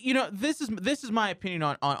 See, this is my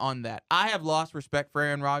opinion on that. I have lost respect for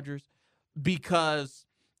Aaron Rodgers because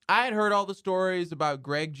I had heard all the stories about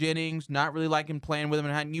Greg Jennings not really liking playing with him,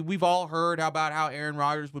 and we've all heard about how Aaron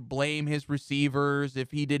Rodgers would blame his receivers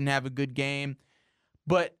if he didn't have a good game.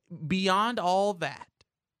 But beyond all that,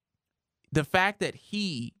 the fact that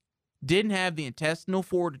he didn't have the intestinal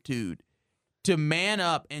fortitude to man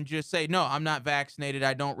up and just say, no, I'm not vaccinated.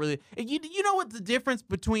 I don't really. You know what the difference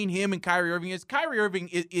between him and Kyrie Irving is? Kyrie Irving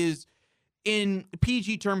is in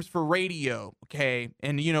PG terms for radio, okay?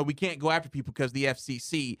 And, we can't go after people because of the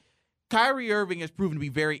FCC. Kyrie Irving has proven to be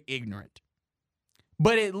very ignorant.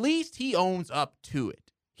 But at least he owns up to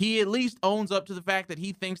it. He at least owns up to the fact that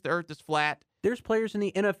he thinks the earth is flat. There's players in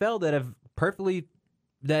the NFL that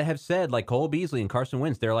have said, like Cole Beasley and Carson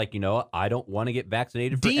Wentz, they're like, I don't want to get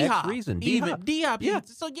vaccinated for X reason. Even D-Hop. Yeah.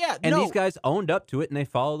 So, yeah. And these guys owned up to it, and they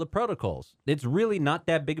follow the protocols. It's really not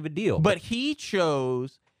that big of a deal. But he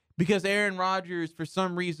chose, because Aaron Rodgers, for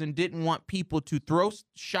some reason, didn't want people to throw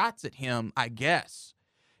shots at him, I guess,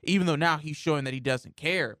 even though now he's showing that he doesn't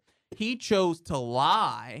care. He chose to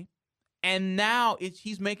lie, and now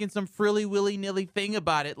he's making some frilly, willy-nilly thing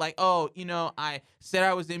about it. Like, I said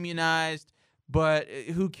I was immunized, but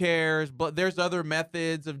who cares? But there's other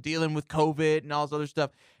methods of dealing with COVID and all this other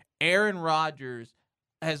stuff. Aaron Rodgers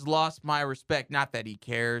has lost my respect. Not that he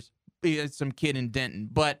cares. He's some kid in Denton.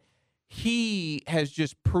 But he has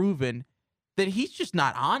just proven that he's just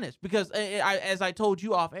not honest. Because, as I told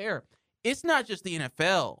you off air, it's not just the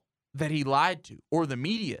NFL that he lied to or the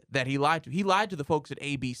media that he lied to. He lied to the folks at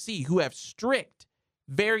ABC who have strict,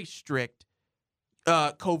 very strict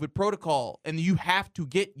COVID protocol, and you have to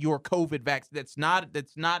get your COVID vaccine. It's not the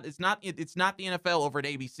NFL over at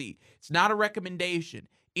ABC. It's not a recommendation.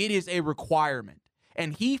 It is a requirement.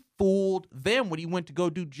 And he fooled them when he went to go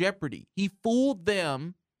do Jeopardy. He fooled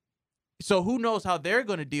them. So who knows how they're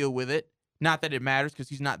going to deal with it? Not that it matters because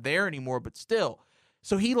he's not there anymore, but still.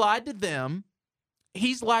 So he lied to them.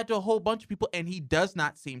 He's lied to a whole bunch of people, and he does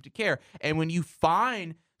not seem to care. And when you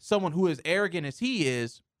find someone who is arrogant as he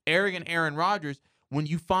is, arrogant Aaron Rodgers, when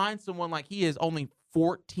you find someone like he is only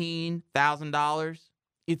 $14,000,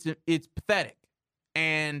 it's pathetic.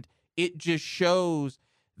 And it just shows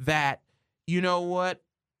that, you know what?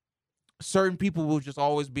 Certain people will just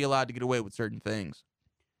always be allowed to get away with certain things.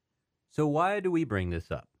 So why do we bring this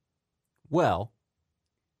up? Well,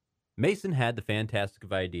 Mason had the fantastic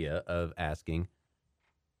idea of asking,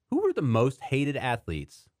 who were the most hated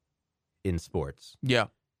athletes in sports? Yeah.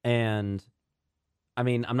 And, I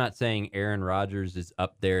mean, I'm not saying Aaron Rodgers is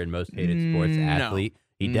up there in most hated sports athlete.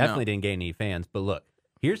 He definitely didn't gain any fans. But look,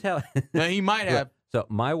 here's how. Now, he might have. So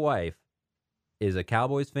my wife is a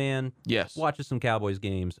Cowboys fan. Yes. Watches some Cowboys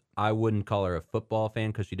games. I wouldn't call her a football fan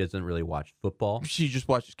because she doesn't really watch football. She just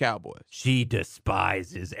watches Cowboys. She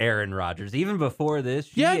despises Aaron Rodgers. Even before this,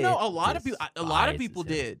 a lot of people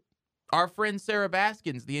did. Our friend Sarah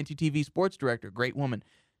Baskins, the NTTV sports director, great woman,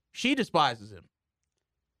 she despises him.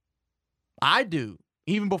 I do.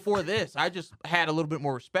 Even before this, I just had a little bit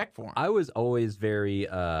more respect for him. I was always very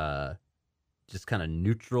just kind of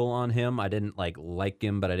neutral on him. I didn't like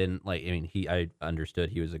him, but I didn't like. I mean, I understood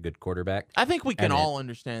he was a good quarterback. I think we can all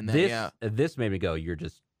understand that. This made me go, "You're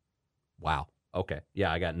just wow, okay,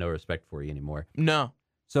 yeah, I got no respect for you anymore." No.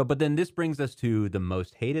 So, but then this brings us to the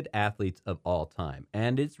most hated athletes of all time,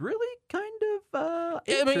 and it's really kind of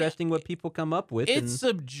interesting what people come up with. It's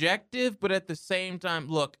subjective, but at the same time,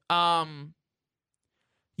 look,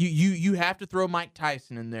 you have to throw Mike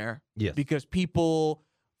Tyson in there, yes, because people,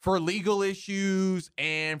 for legal issues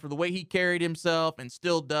and for the way he carried himself and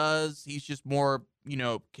still does, he's just more,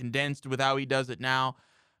 condensed with how he does it now.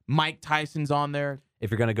 Mike Tyson's on there. If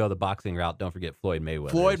you're going to go the boxing route, don't forget Floyd Mayweather.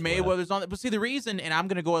 Floyd Mayweather's on it. But see, the reason, and I'm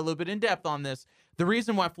going to go a little bit in depth on this, the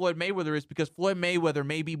reason why Floyd Mayweather is because Floyd Mayweather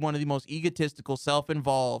may be one of the most egotistical,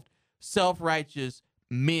 self-involved, self-righteous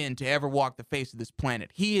men to ever walk the face of this planet.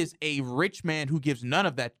 He is a rich man who gives none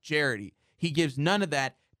of that to charity. He gives none of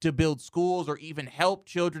that to build schools or even help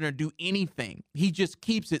children or do anything. He just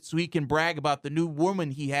keeps it so he can brag about the new woman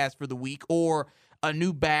he has for the week or a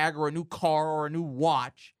new bag or a new car or a new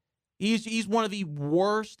watch. He's one of the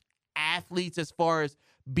worst athletes as far as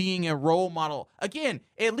being a role model. Again,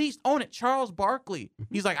 at least own it. Charles Barkley.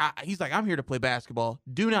 He's like, I'm here to play basketball.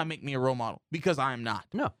 Do not make me a role model, because I am not.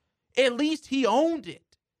 No. At least he owned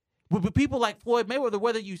it. But people like Floyd Mayweather,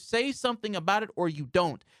 whether you say something about it or you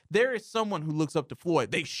don't, there is someone who looks up to Floyd.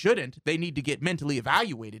 They shouldn't. They need to get mentally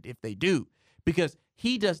evaluated if they do, because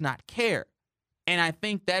he does not care. And I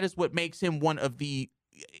think that is what makes him one of the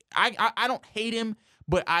I don't hate him,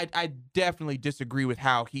 but I definitely disagree with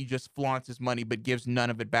how he just flaunts his money but gives none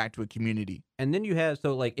of it back to a community. And then you have,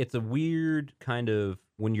 it's a weird kind of,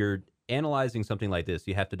 when you're analyzing something like this,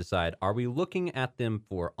 you have to decide, are we looking at them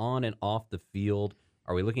for on and off the field?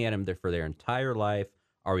 Are we looking at them for their entire life?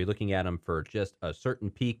 Are we looking at them for just a certain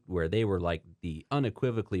peak where they were like the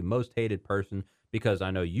unequivocally most hated person? Because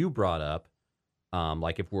I know you brought up,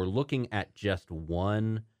 if we're looking at just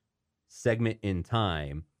one segment in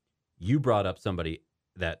time, you brought up somebody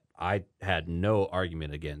that I had no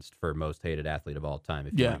argument against for most hated athlete of all time,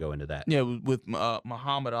 if you want to go into that. Yeah, with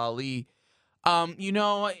Muhammad Ali. And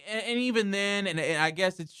even then, and I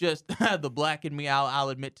guess it's just the black in me, I'll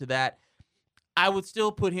admit to that. I would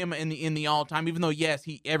still put him in the all time, even though yes,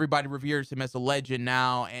 everybody reveres him as a legend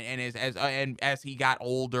now, and as he got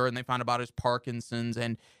older and they found about his Parkinson's,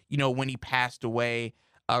 and when he passed away,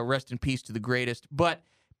 rest in peace to the greatest. But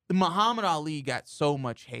Muhammad Ali got so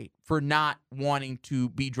much hate for not wanting to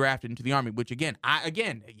be drafted into the Army, which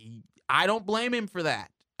I don't blame him for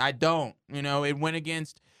that. I don't. It went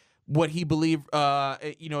against what he believed,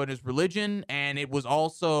 in his religion, and it was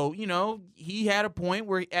also, he had a point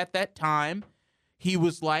where at that time he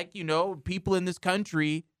was like, people in this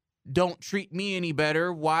country don't treat me any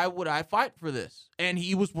better. Why would I fight for this? And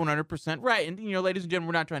he was 100% right. And ladies and gentlemen,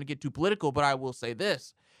 we're not trying to get too political, but I will say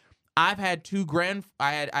this. I've had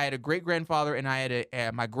I had a great grandfather, and I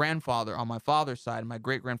had my grandfather on my father's side and my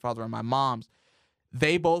great grandfather on my mom's.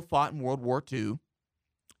 They both fought in World War II,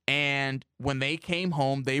 and when they came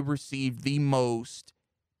home, they received the most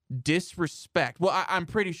disrespect. Well, I'm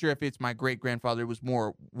pretty sure if it's my great grandfather, it was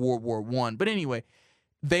more World War I. But anyway,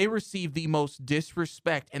 they received the most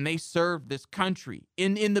disrespect, and they served this country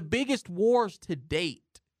in the biggest wars to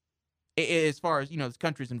date, as far as this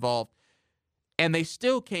country's involved. And they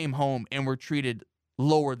still came home and were treated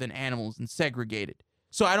lower than animals and segregated.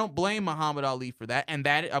 So I don't blame Muhammad Ali for that. And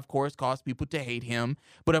that, of course, caused people to hate him.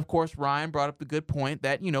 But, of course, Ryan brought up the good point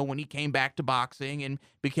that, when he came back to boxing and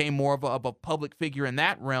became more of a public figure in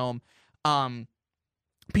that realm,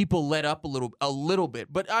 people let up a little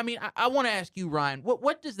bit. But, I mean, I want to ask you, Ryan,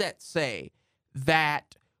 what does that say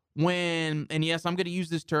that when, and yes, I'm going to use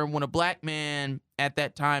this term, when a black man at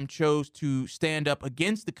that time chose to stand up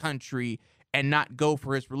against the country and not go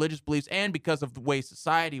for his religious beliefs, and because of the way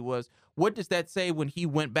society was, what does that say when he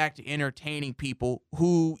went back to entertaining people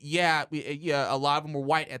who, a lot of them were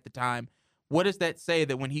white at the time? What does that say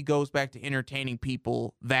that when he goes back to entertaining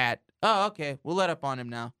people that, oh, okay, we'll let up on him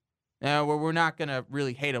now. We're not going to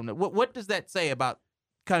really hate him. What does that say about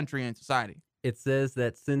country and society? It says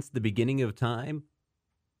that since the beginning of time,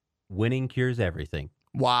 winning cures everything.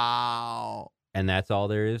 Wow. And that's all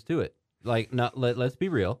there is to it. Like, let's be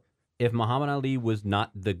real. If Muhammad Ali was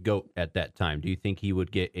not the GOAT at that time, do you think he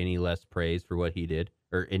would get any less praise for what he did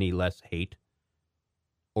or any less hate?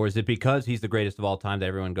 Or is it because he's the greatest of all time that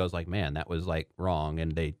everyone goes like, man, that was like wrong,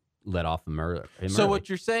 and they let off him early? So what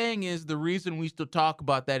you're saying is the reason we still talk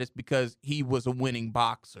about that is because he was a winning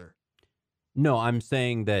boxer. No, I'm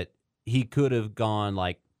saying that he could have gone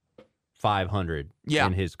like 500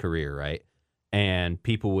 in his career, right? And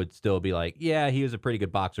people would still be like, yeah, he was a pretty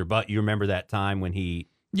good boxer, but you remember that time when he...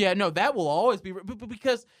 Yeah, no, that will always be, but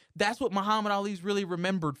because that's what Muhammad Ali's really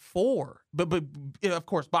remembered for. But of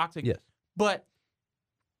course, boxing. Yes. But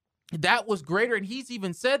that was greater, and he's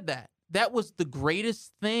even said that was the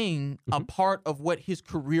greatest thing, a part of what his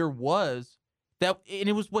career was. And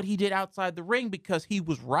it was what he did outside the ring because he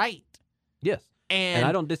was right. Yes, and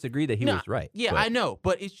I don't disagree that he was right. Yeah, I know,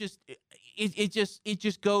 but it's just it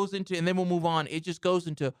just goes into, and then we'll move on. It just goes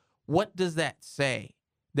into, what does that say?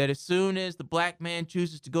 That as soon as the black man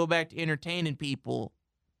chooses to go back to entertaining people,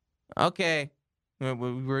 okay,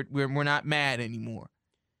 we're not mad anymore.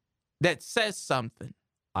 That says something.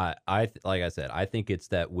 Like I said, I think it's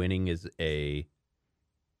that winning is a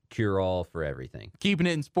cure-all for everything. Keeping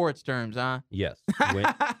it in sports terms, huh? Yes,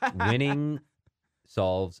 winning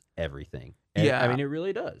solves everything. And, I mean, it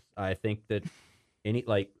really does. I think that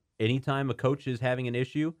anytime a coach is having an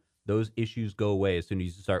issue, those issues go away as soon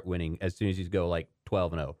as you start winning, as soon as you go like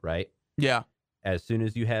 12-0, right? Yeah. As soon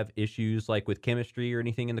as you have issues like with chemistry or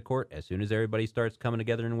anything in the court, as soon as everybody starts coming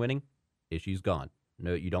together and winning, issue's gone.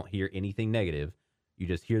 No, you don't hear anything negative. You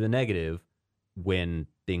just hear the negative when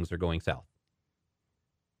things are going south.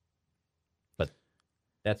 But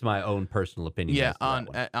that's my own personal opinion. Yeah,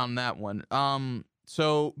 on that one.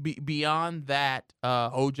 So beyond that,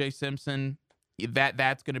 O.J. Simpson,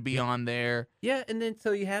 that's going to be on there. Yeah, and then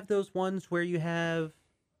so you have those ones where you have,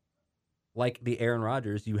 like the Aaron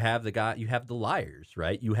Rodgers, you have the liars,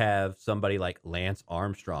 right? You have somebody like Lance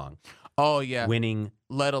Armstrong. Oh, yeah. Winning.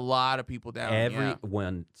 Let a lot of people down.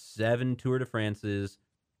 Won 7 Tour de France's,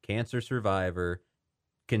 cancer survivor,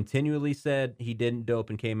 continually said he didn't dope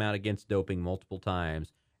and came out against doping multiple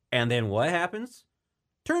times. And then what happens?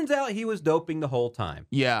 Turns out he was doping the whole time.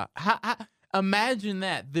 Yeah. Imagine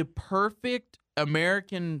that. The perfect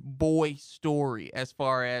American boy story as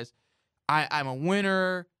far as I'm a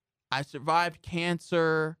winner, I survived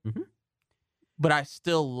cancer, but I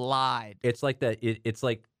still lied. It's like that. It's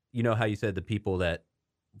like, you know how you said the people that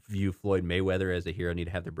view Floyd Mayweather as a hero need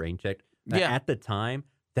to have their brain checked? Yeah. At the time,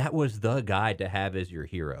 that was the guy to have as your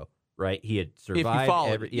hero, right? He had survived. If you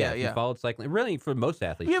followed, he followed cycling. Really, for most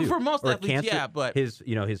athletes, too. For most athletes, cancer, but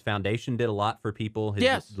his foundation did a lot for people. His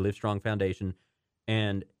Livestrong Foundation,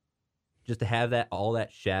 and just to have all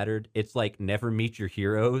that shattered, it's like never meet your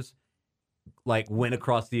heroes. Like went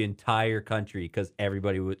across the entire country because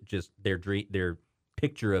everybody would just their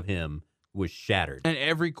picture of him was shattered, and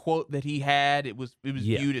every quote that he had, it was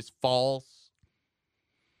viewed as false.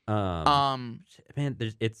 Man,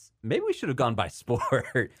 maybe we should have gone by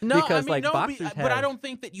sport. No, because boxers but I don't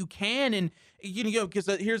think that you can. And because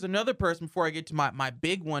here's another person before I get to my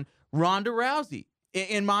big one, Ronda Rousey.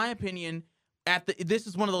 In my opinion, this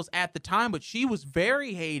is one of those at the time, but she was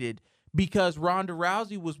very hated because Ronda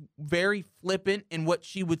Rousey was very flippant in what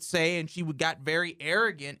she would say, and she got very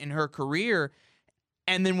arrogant in her career.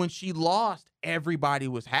 And then when she lost, everybody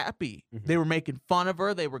was happy. They were making fun of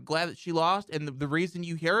her. They were glad that she lost. And the reason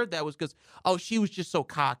you heard that was because, she was just so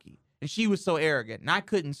cocky and she was so arrogant, and I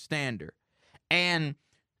couldn't stand her. And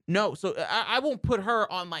no, so I won't put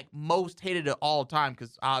her on like most hated of all time,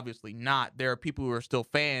 because obviously not. There are people who are still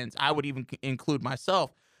fans. I would even include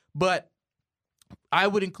myself. But I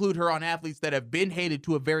would include her on athletes that have been hated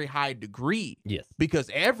to a very high degree. Yes. Because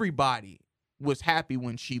everybody was happy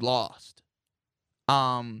when she lost.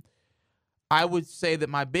 I would say that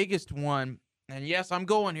my biggest one, and yes, I'm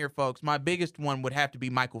going here, folks, my biggest one would have to be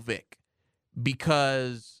Michael Vick.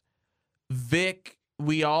 Because Vick,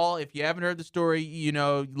 if you haven't heard the story,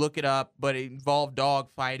 look it up, but it involved dog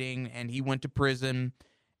fighting, and he went to prison.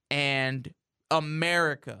 And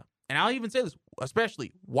America, and I'll even say this,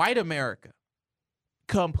 especially white America,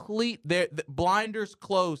 the blinders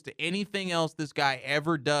closed to anything else this guy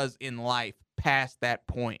ever does in life past that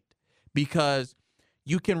point. Because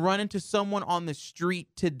you can run into someone on the street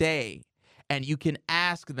today and you can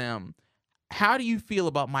ask them, how do you feel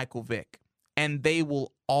about Michael Vick? And they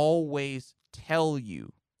will always tell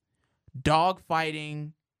you,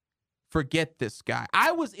 dogfighting, forget this guy.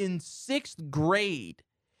 I was in 6th grade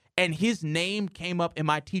and his name came up and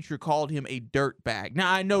my teacher called him a dirtbag.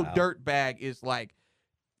 Now, I know dirtbag is like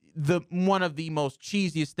one of the most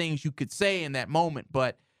cheesiest things you could say in that moment.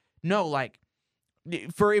 But no, like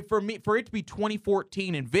for it to be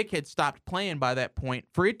 2014 and Vic had stopped playing by that point,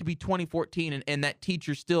 for it to be 2014 and that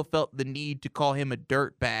teacher still felt the need to call him a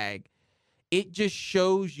dirtbag, it just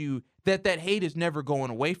shows you that hate is never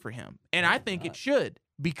going away for him. And I think it should,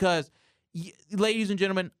 because ladies and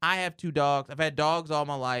gentlemen, I have 2 dogs. I've had dogs all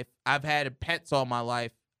my life. I've had pets all my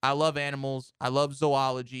life. I love animals. I love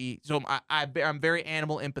zoology. So I'm very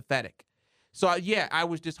animal empathetic. So I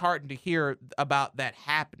was disheartened to hear about that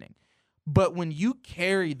happening. But when you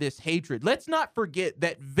carry this hatred, let's not forget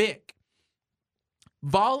that Vic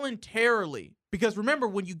voluntarily, because remember,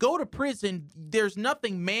 when you go to prison, there's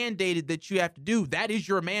nothing mandated that you have to do. That is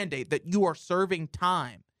your mandate, that you are serving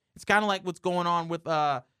time. It's kind of like what's going on with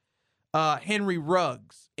Henry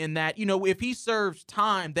Ruggs, in that, if he serves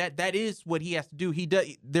time, that is what he has to do.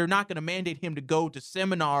 They're not going to mandate him to go to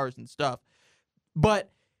seminars and stuff.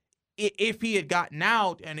 But if he had gotten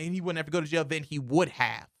out and he wouldn't have to go to jail, then he would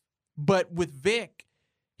have. But with Vic,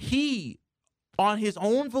 he, on his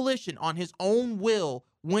own volition, on his own will,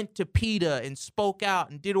 went to PETA and spoke out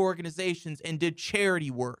and did organizations and did charity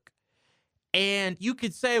work. And you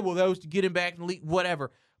could say, well, that was to get him back in the league,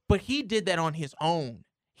 whatever. But he did that on his own.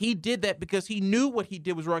 He did that because he knew what he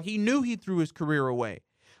did was wrong. He knew he threw his career away.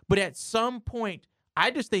 But at some point, I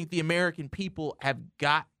just think the American people have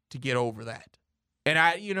got to get over that. And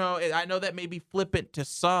I know that may be flippant to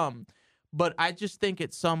some, but I just think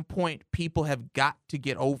at some point people have got to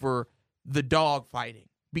get over the dog fighting,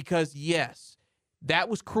 because yes, that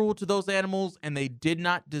was cruel to those animals and they did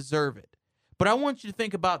not deserve it. But I want you to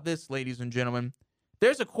think about this, ladies and gentlemen.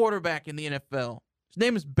 There's a quarterback in the NFL. His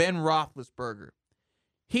name is Ben Roethlisberger.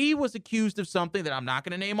 He was accused of something that I'm not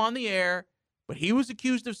going to name on the air, but he was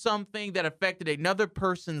accused of something that affected another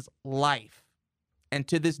person's life. And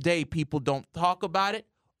to this day, people don't talk about it,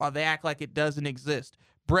 or they act like it doesn't exist.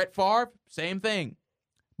 Brett Favre, same thing.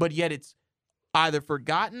 But yet it's either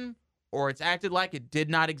forgotten or it's acted like it did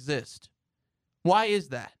not exist. Why is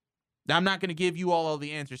that? Now, I'm not going to give you all of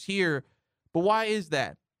the answers here, but why is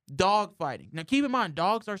that? Dog fighting. Now, keep in mind,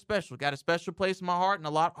 dogs are special. Got a special place in my heart and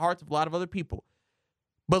hearts of a lot of other people.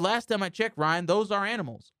 But last time I checked, Ryan, those are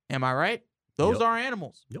animals. Am I right? Those are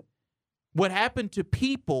animals. Yep. What happened to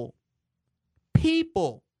people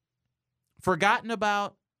forgotten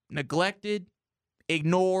about, neglected,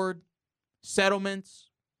 ignored, settlements.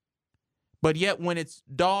 But yet when it's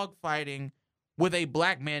dog fighting with a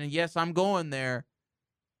black man, and yes, I'm going there,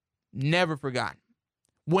 never forgotten.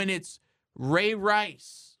 When it's Ray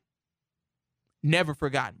Rice, never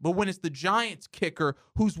forgotten. But when it's the Giants kicker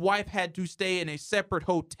whose wife had to stay in a separate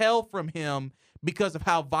hotel from him because of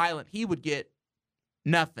how violent he would get,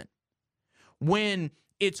 nothing. When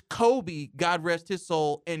it's Kobe, God rest his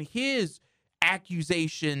soul, and his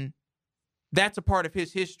accusation, that's a part of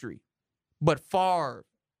his history. But Favre,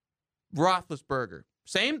 Roethlisberger,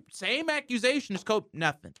 same accusation as Kobe,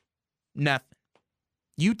 nothing.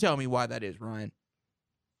 You tell me why that is, Ryan.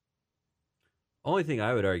 Only thing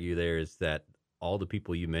I would argue there is that all the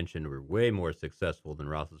people you mentioned were way more successful than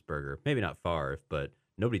Roethlisberger. Maybe not Favre, but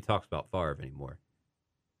nobody talks about Favre anymore.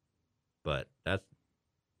 But that's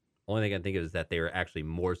the only thing I can think of, is that they were actually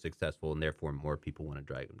more successful and therefore more people want to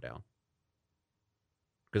drag them down.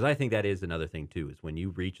 Because I think that is another thing too, is when you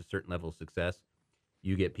reach a certain level of success,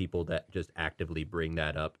 you get people that just actively bring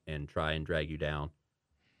that up and try and drag you down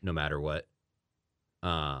no matter what.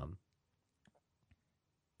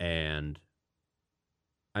 And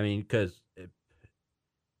I mean, because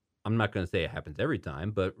I'm not going to say it happens every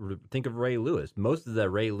time, but think of Ray Lewis. Most of the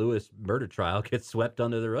Ray Lewis murder trial gets swept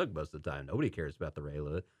under the rug most of the time. Nobody cares about the Ray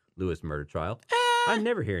Lewis murder trial. I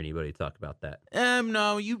never hear anybody talk about that.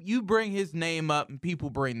 No, you bring his name up and people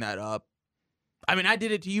bring that up. I mean, I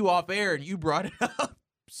did it to you off air and you brought it up.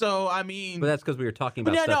 So, I mean... But that's because we were talking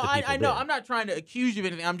about stuff that people I know. did. I'm not trying to accuse you of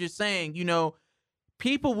anything. I'm just saying,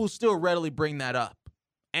 people will still readily bring that up.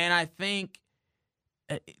 And I think...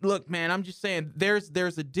 Look, man, I'm just saying there's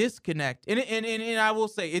a disconnect. And I will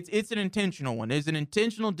say it's an intentional one. There's an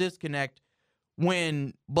intentional disconnect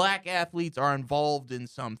when black athletes are involved in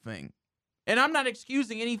something. And I'm not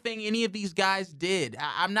excusing anything any of these guys did.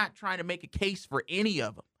 I'm not trying to make a case for any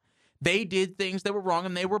of them. They did things that were wrong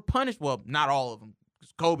and they were punished. Well, not all of them,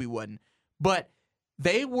 because Kobe wasn't. But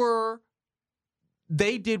they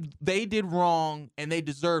did wrong and they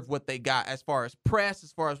deserved what they got as far as press,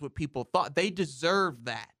 as far as what people thought. They deserved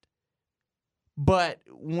that. But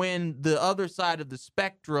when the other side of the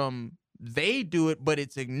spectrum, they do it, but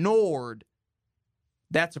it's ignored,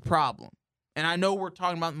 that's a problem. And I know we're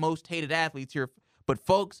talking about the most hated athletes here, but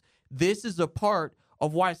folks, this is a part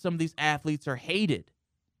of why some of these athletes are hated.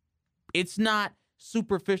 It's not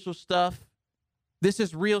superficial stuff. This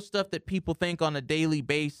is real stuff that people think on a daily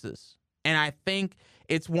basis. And I think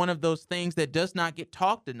it's one of those things that does not get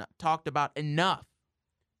talked about enough,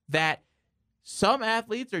 that some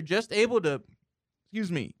athletes are just able to,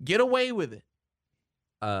 get away with it.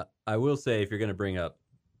 I will say, if you're going to bring up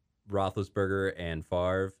Roethlisberger and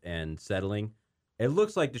Favre and settling, it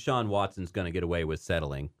looks like Deshaun Watson's going to get away with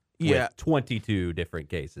settling with 22 different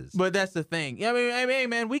cases. But that's the thing. Yeah, I mean,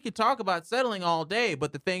 man, we could talk about settling all day,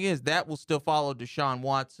 but the thing is, that will still follow Deshaun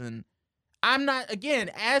Watson. I'm not,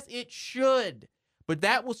 again, as it should, but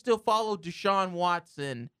that will still follow Deshaun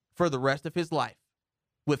Watson for the rest of his life.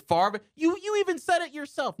 With Favre, you even said it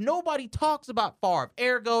yourself. Nobody talks about Favre.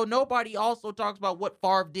 Ergo, nobody also talks about what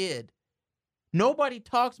Favre did. Nobody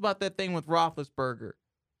talks about that thing with Roethlisberger.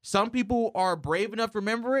 Some people are brave enough to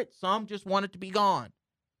remember it. Some just want it to be gone.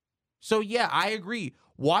 So, yeah, I agree.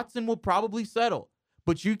 Watson will probably settle.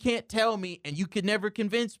 But you can't tell me, and you could never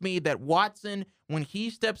convince me, that Watson, when he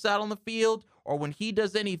steps out on the field or when he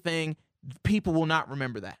does anything, people will not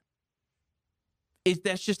remember that.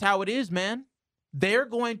 That's just how it is, man. They're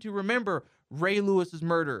going to remember Ray Lewis's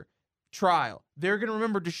murder trial. They're going to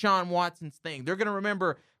remember Deshaun Watson's thing. They're going to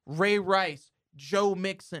remember Ray Rice, Joe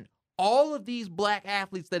Mixon, all of these black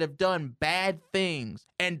athletes that have done bad things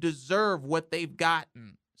and deserve what they've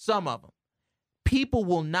gotten. Some of them. People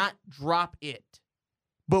will not drop it.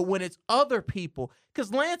 But when it's other people,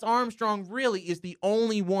 because Lance Armstrong really is the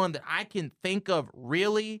only one that I can think of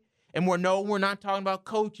really, and we're not talking about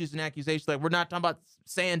coaches and accusations, like we're not talking about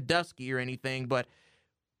Sandusky or anything, but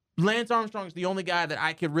Lance Armstrong is the only guy that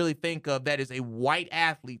I could really think of that is a white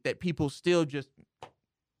athlete that people still just,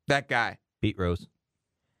 that guy. Pete Rose.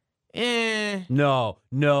 No,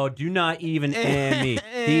 do not even me.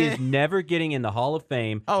 He is never getting in the Hall of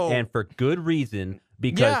Fame, and for good reason,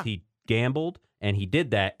 because he gambled and he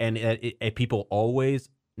did that, and people always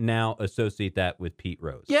now associate that with Pete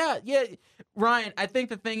Rose. Yeah, Ryan, I think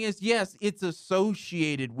the thing is, yes, it's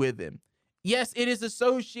associated with him. Yes, it is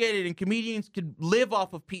associated, and comedians could live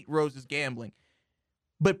off of Pete Rose's gambling.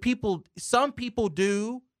 But some people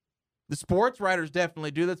do. The sports writers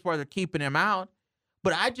definitely do. That's why they're keeping him out.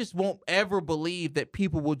 But I just won't ever believe that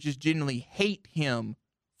people will just genuinely hate him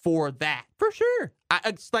for that. For sure.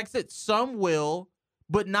 Like I said, some will,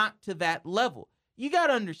 but not to that level. You got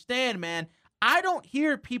to understand, man, I don't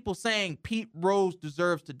hear people saying Pete Rose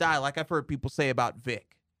deserves to die like I've heard people say about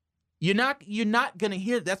Vic. You're not going to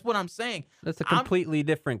hear. That's what I'm saying. That's a completely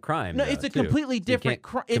different crime. No, it's a completely different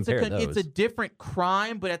crime. It's a different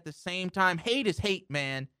crime, but at the same time, hate is hate,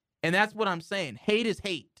 man. And that's what I'm saying. Hate is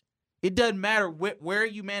hate. It doesn't matter where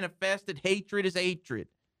you manifested. Hatred is hatred.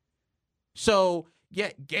 So, yeah,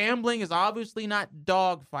 gambling is obviously not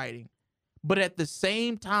dog fighting. But at the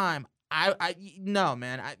same time, no,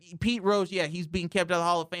 man. Pete Rose, yeah, he's being kept out of the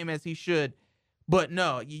Hall of Fame as he should. But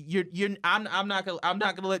no, I'm not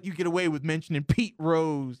gonna let you get away with mentioning Pete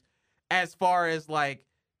Rose as far as like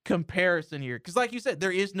comparison here. Because like you said,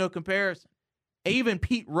 there is no comparison. Even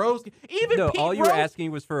Pete Rose. All you were asking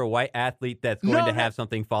was for a white athlete that's going to have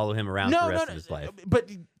something follow him around for the rest of his life. But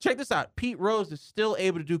check this out. Pete Rose is still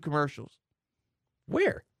able to do commercials.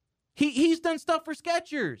 Where? He's done stuff for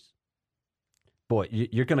Skechers. Boy,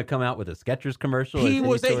 you're going to come out with a Skechers commercial? He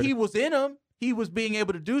was in them. He was being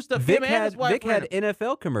able to do stuff. Vic had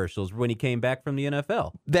NFL commercials when he came back from the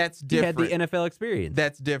NFL. That's different. He had the NFL experience.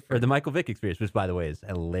 That's different. Or the Michael Vick experience, which, by the way, is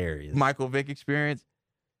hilarious. Michael Vick experience.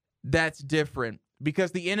 That's different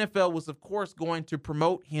because the NFL was, of course, going to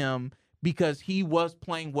promote him because he was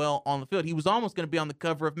playing well on the field. He was almost going to be on the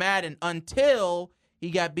cover of Madden until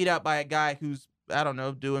he got beat out by a guy who's, I don't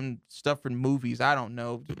know, doing stuff for movies. I don't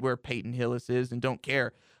know where Peyton Hillis is and don't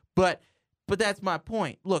care. But that's my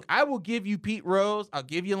point. Look, I will give you Pete Rose. I'll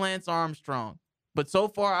give you Lance Armstrong. But so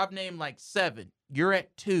far, I've named like 7. You're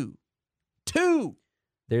at 2. 2!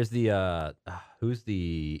 There's the, who's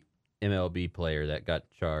the MLB player that got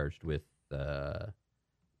charged with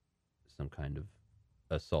some kind of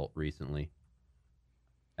assault recently?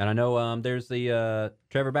 And I know there's the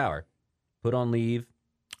Trevor Bauer put on leave.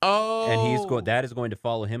 Oh, and that is going to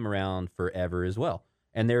follow him around forever as well.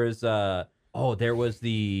 And there was there was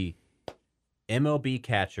the MLB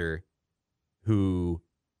catcher who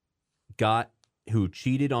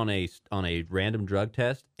cheated on a random drug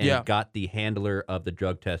test and got the handler of the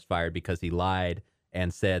drug test fired because he lied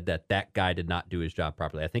and said that guy did not do his job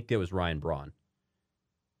properly. I think it was Ryan Braun.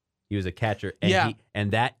 He was a catcher,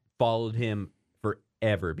 and that followed him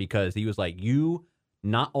forever because he was like, you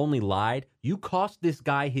not only lied, you cost this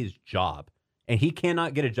guy his job, and he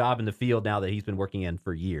cannot get a job in the field now that he's been working in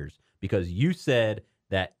for years because you said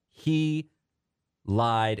that he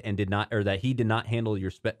lied and did not, or that he did not handle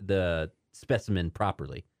the specimen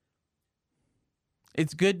properly.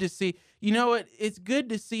 It's good to see. You know what? It's good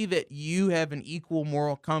to see that you have an equal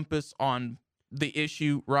moral compass on the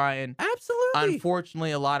issue, Ryan. Absolutely.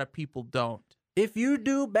 Unfortunately, a lot of people don't. If you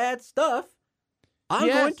do bad stuff, I'm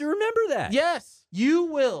going to remember that. Yes, you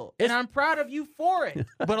will. And I'm proud of you for it.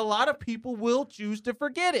 But a lot of people will choose to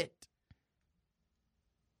forget it.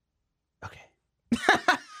 Okay.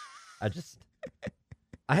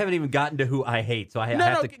 I haven't even gotten to who I hate, so I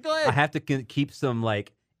have to keep some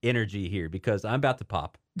like energy here because I'm about to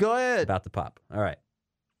pop. Go ahead. About to pop. All right.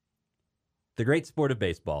 The great sport of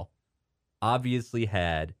baseball obviously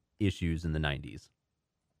had issues in the 90s.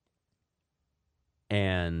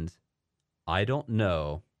 And I don't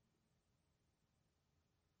know.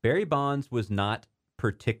 Barry Bonds was not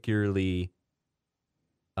particularly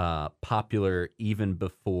popular even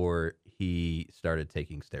before he started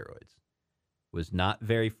taking steroids. Was not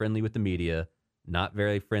very friendly with the media, not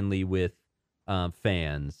very friendly with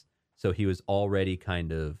fans. So he was already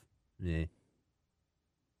kind of eh.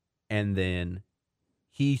 And then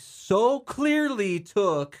he so clearly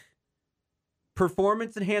took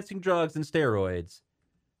performance-enhancing drugs and steroids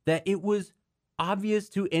that it was obvious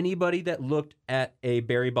to anybody that looked at a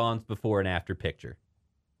Barry Bonds before and after picture.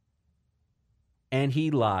 And he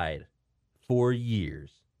lied for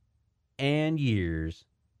years and years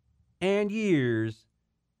and years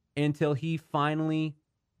until he finally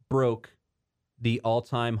broke the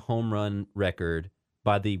all-time home run record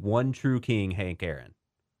by the one true king, Hank Aaron.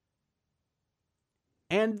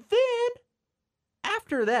 And then,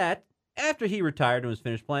 after that, after he retired and was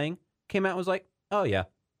finished playing, came out and was like, oh yeah,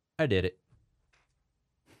 I did it.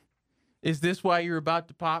 Is this why you're about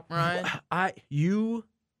to pop, Ryan? You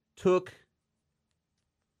took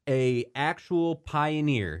a actual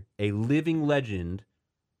pioneer, a living legend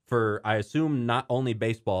for, I assume, not only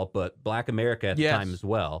baseball, but Black America at the time as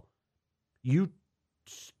well. You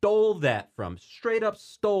straight up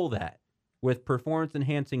stole that with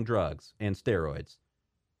performance-enhancing drugs and steroids.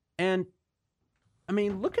 And, I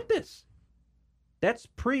mean, look at this. That's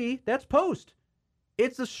that's post.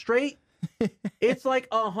 It's it's like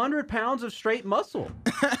 100 pounds of straight muscle.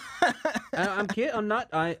 I'm kidding.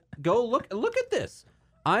 Go look at this.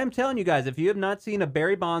 I'm telling you guys, if you have not seen a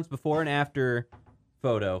Barry Bonds before and after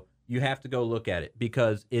photo, you have to go look at it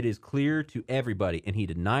because it is clear to everybody. And he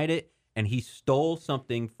denied it, and he stole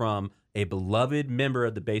something from a beloved member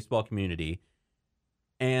of the baseball community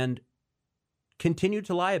and continued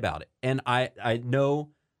to lie about it. And I know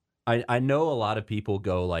a lot of people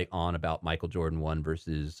go like on about Michael Jordan 1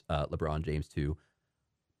 versus LeBron James 2,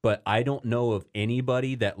 but I don't know of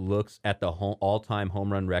anybody that looks at the all-time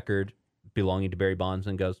home run record belonging to Barry Bonds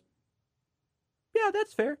and goes, yeah,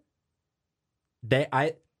 that's fair.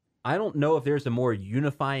 I don't know if there's a more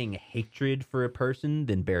unifying hatred for a person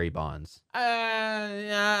than Barry Bonds.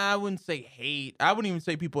 I wouldn't say hate. I wouldn't even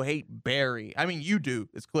say people hate Barry. I mean, you do.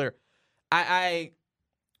 It's clear. I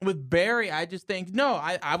with Barry, I just think,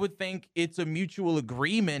 I would think it's a mutual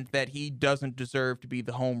agreement that he doesn't deserve to be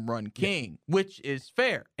the home run king, which is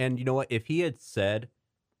fair. And you know what? If he had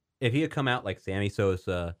come out like Sammy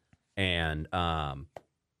Sosa and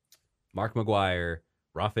Mark McGwire,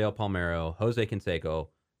 Rafael Palmeiro, Jose Canseco,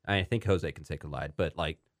 I think Jose Canseco lied, but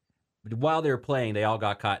like while they were playing, they all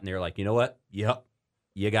got caught and they were like, you know what? Yep,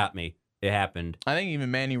 you got me. It happened. I think even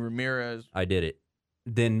Manny Ramirez. I did it.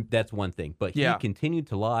 Then that's one thing. But he continued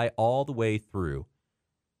to lie all the way through.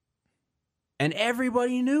 And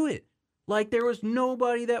everybody knew it. Like, there was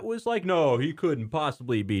nobody that was like, no, he couldn't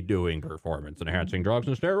possibly be doing performance-enhancing drugs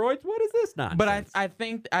and steroids. What is this nonsense? But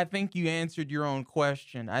I think you answered your own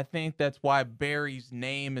question. I think that's why Barry's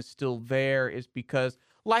name is still there, is because,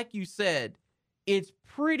 like you said, it's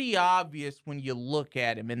pretty obvious when you look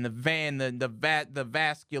at him and the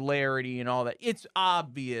vascularity and all that. It's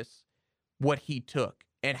obvious what he took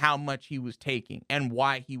and how much he was taking and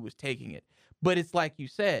why he was taking it. But it's like you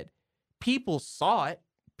said, people saw it,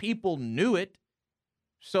 people knew it.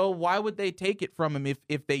 So why would they take it from him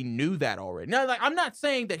if they knew that already? Now, like, I'm not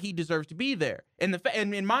saying that he deserves to be there. And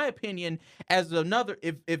in my opinion, as another,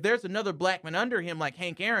 if there's another black man under him like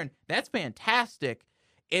Hank Aaron, that's fantastic.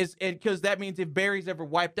 Because that means if Barry's ever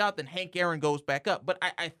wiped out, then Hank Aaron goes back up. But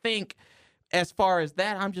I think as far as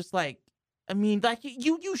that, I'm just like, I mean, like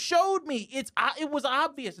you showed me. It was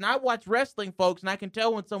obvious, and I watch wrestling, folks, and I can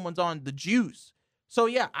tell when someone's on the juice. So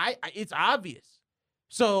yeah, it's obvious.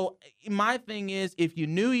 So my thing is, if you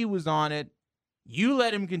knew he was on it, you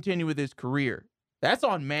let him continue with his career. That's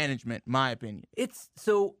on management, in my opinion.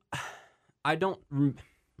 I don't remember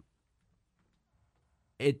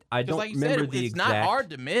it's not hard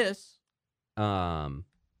to miss. Um,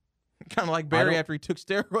 Kind of like Barry after he took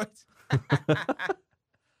steroids.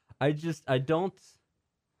 I don't.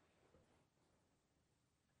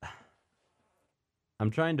 I'm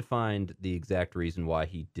trying to find the exact reason why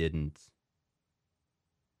he didn't.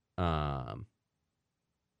 Why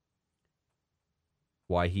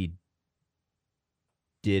he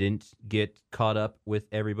didn't get caught up with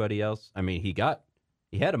everybody else. I mean, he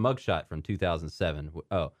had a mugshot from 2007.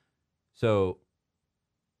 Oh, so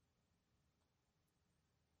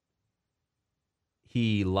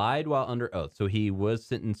he lied while under oath. So he was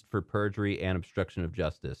sentenced for perjury and obstruction of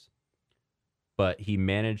justice. But he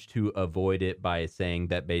managed to avoid it by saying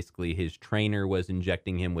that basically his trainer was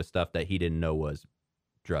injecting him with stuff that he didn't know was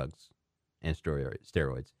drugs and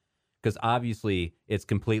steroids. Because obviously it's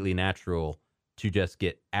completely natural to just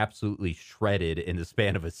get absolutely shredded in the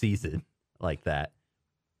span of a season like that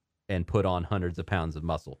and put on hundreds of pounds of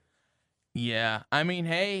muscle. Yeah. I mean,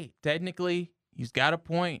 hey, technically, he's got a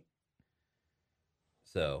point.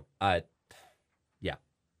 So, yeah.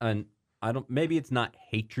 And I don't, maybe it's not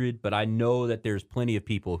hatred, but I know that there's plenty of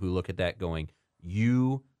people who look at that going,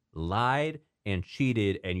 you lied and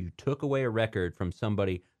cheated and you took away a record from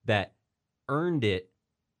somebody that earned it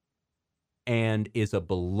and is a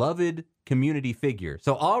beloved community figure.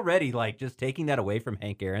 So already, like, just taking that away from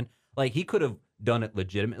Hank Aaron, like, he could have done it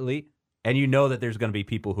legitimately. And you know that there's going to be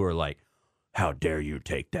people who are like, how dare you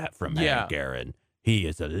take that from Hank Aaron? He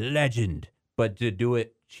is a legend. But to do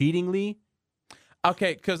it cheatingly.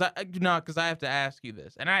 Okay, because I have to ask you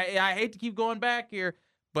this. And I hate to keep going back here,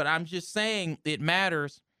 but I'm just saying it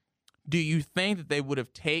matters. Do you think that they would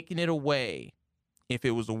have taken it away if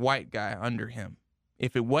it was a white guy under him?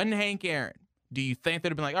 If it wasn't Hank Aaron, do you think they'd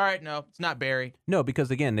have been like, all right, no, it's not Barry? No,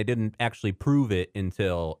 because, again, they didn't actually prove it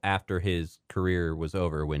until after his career was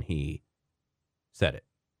over when he said it.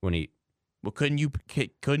 Well,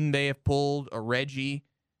 couldn't they have pulled a Reggie?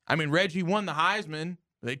 I mean, Reggie won the Heisman.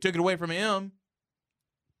 They took it away from him.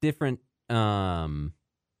 Different. I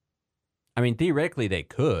mean, theoretically they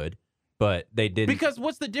could, but they didn't. Because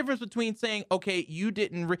what's the difference between saying, okay, you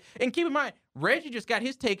didn't, and keep in mind, Reggie just got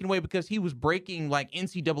his taken away because he was breaking like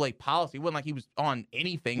NCAA policy. It wasn't like he was on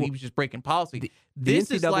anything. Well, he was just breaking policy. The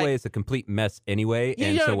NCAA is a complete mess anyway,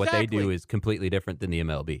 and so what they do is completely different than the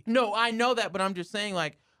MLB. No, I know that, but I'm just saying,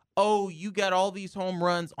 like, oh, you got all these home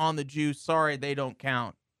runs on the juice. Sorry, they don't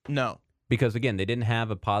count. No. Because, again, they didn't have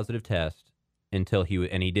a positive test until he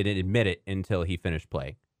didn't admit it until he finished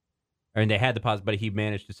playing. And they had the positive, but he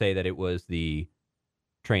managed to say that it was the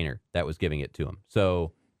trainer that was giving it to him.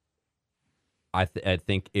 So I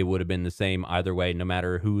think it would have been the same either way, no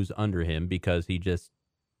matter who's under him, because they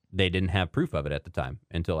didn't have proof of it at the time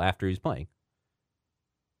until after he's playing.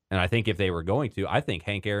 And I think if they were going to, I think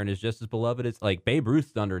Hank Aaron is just as beloved as, like, Babe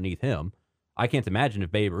Ruth's underneath him. I can't imagine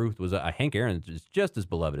if Babe Ruth was Hank Aaron is just as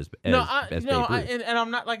beloved as Babe Ruth. And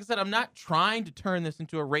I'm not, like I said, I'm not trying to turn this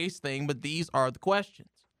into a race thing, but these are the questions.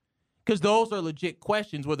 Because those are legit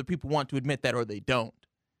questions, whether people want to admit that or they don't.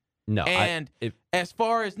 No. As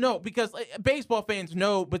far as, because baseball fans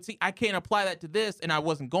know, but see, I can't apply that to this, and I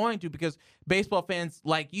wasn't going to, because baseball fans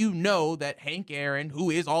like you know that Hank Aaron,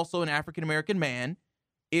 who is also an African-American man,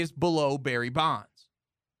 is below Barry Bonds.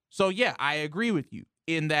 So, yeah, I agree with you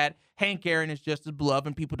in that Hank Aaron is just as beloved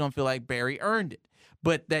and people don't feel like Barry earned it.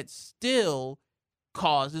 But that still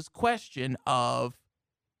causes question of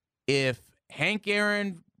if Hank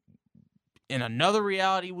Aaron in another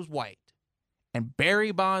reality was white and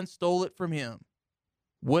Barry Bonds stole it from him,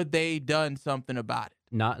 would they done something about it?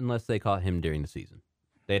 Not unless they caught him during the season.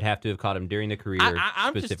 They'd have to have caught him during the career.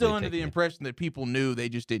 I'm just still under the impression that people knew, they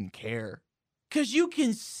just didn't care. Because you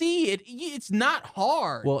can see it. It's not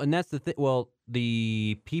hard. Well, and that's the thing. Well,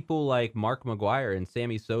 the people like Mark McGwire and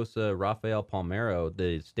Sammy Sosa, Rafael Palmeiro,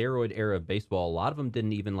 the steroid era of baseball, a lot of them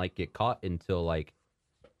didn't even get caught until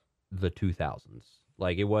the 2000s.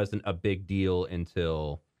 Like, it wasn't a big deal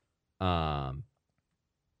until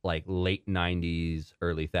late 90s,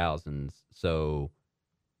 early thousands. So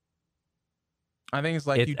I think it's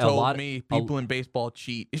like you told me, people in baseball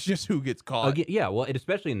cheat. It's just who gets caught. Yeah, well,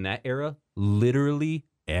 especially in that era, literally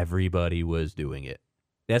everybody was doing it.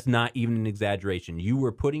 That's not even an exaggeration. You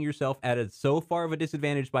were putting yourself at so far of a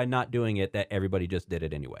disadvantage by not doing it that everybody just did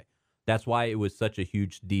it anyway. That's why it was such a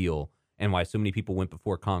huge deal and why so many people went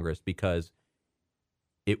before Congress, because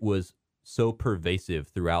it was so pervasive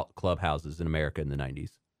throughout clubhouses in America in the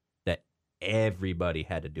 90s that everybody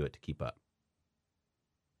had to do it to keep up.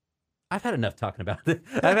 I've had enough talking about this.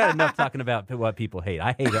 I've had enough talking about what people hate.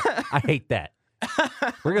 I hate it. I hate that.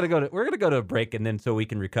 We're gonna go to a break, and then so we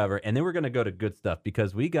can recover, and then we're gonna go to good stuff,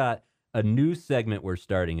 because we got a new segment we're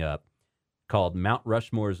starting up called Mount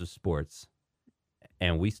Rushmores of Sports.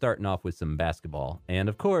 and we starting off with some basketball. And,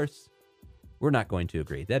 of course, we're not going to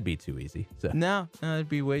agree. That'd be too easy. So No, it'd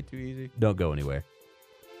be way too easy. don't go anywhere.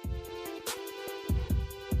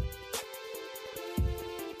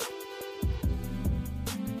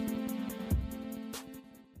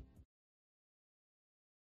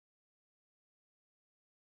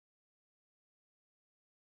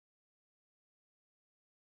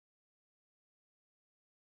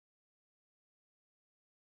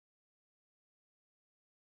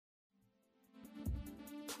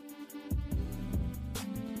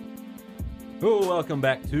 Oh, welcome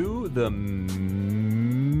back to the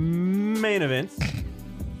main events.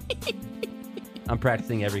 I'm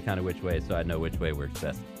practicing every kind of which way so I know which way works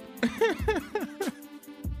best.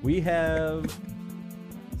 We have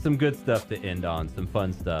some good stuff to end on, some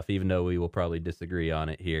fun stuff, even though we will probably disagree on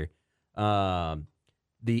it here. The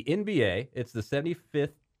NBA, it's the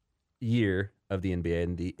 75th year of the NBA,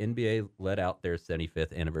 and the NBA let out their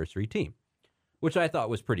 75th anniversary team, which I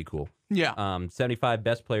thought was pretty cool. Yeah. 75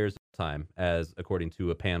 best players of all time, as according to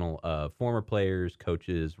a panel of former players,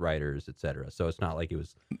 coaches, writers, etc. So it's not like it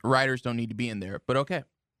was... Writers don't need to be in there, but okay.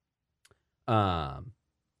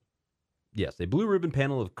 Yes, a blue ribbon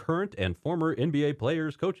panel of current and former NBA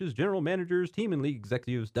players, coaches, general managers, team and league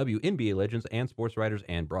executives, WNBA legends, and sports writers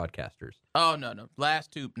and broadcasters. Oh, no.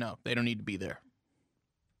 Last two, no, they don't need to be there.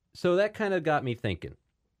 So that kind of got me thinking,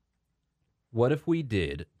 what if we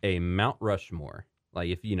did a Mount Rushmore? Like,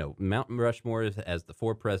 if, Mount Rushmore has the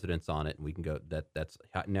 4 presidents on it, and we can go, that's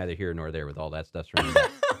neither here nor there with all that stuff surrounding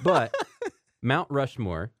that. But Mount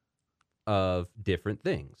Rushmore of different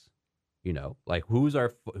things, like who's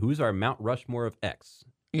our Mount Rushmore of X?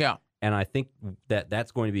 Yeah. And I think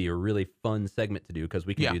that's going to be a really fun segment to do because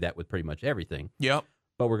we can do that with pretty much everything. Yep.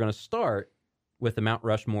 But we're going to start with the Mount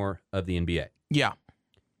Rushmore of the NBA. Yeah.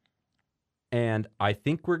 And I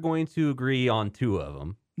think we're going to agree on 2 of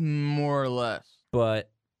them. More or less.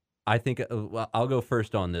 But I think I'll go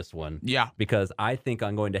first on this one. Yeah. Because I think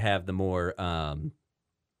I'm going to have the more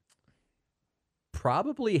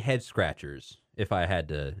probably head scratchers if I had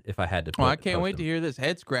to. Oh, I can't wait to hear this.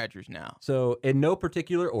 Head scratchers now. So in no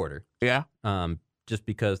particular order. Yeah. Just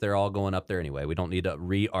because they're all going up there anyway. We don't need to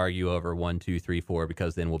re-argue over 1, 2, 3, 4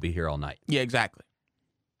 because then we'll be here all night. Yeah, exactly.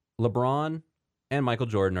 LeBron and Michael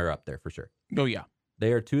Jordan are up there for sure. Oh, yeah.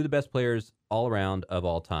 They are 2 of the best players all around of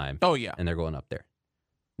all time. Oh, yeah. And they're going up there.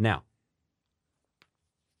 Now,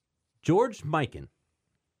 George Mikan.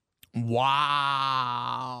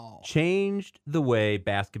 Wow. Changed the way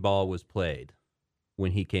basketball was played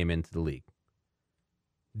when he came into the league.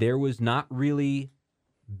 There was not really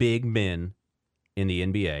big men in the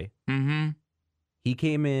NBA. Mm-hmm. He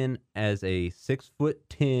came in as a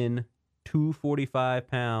 6'10",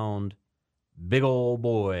 245-pound, big old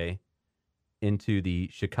boy into the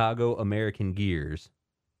Chicago American Gears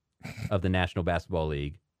of the National Basketball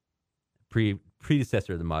League,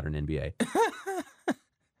 predecessor of the modern NBA.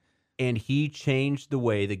 And he changed the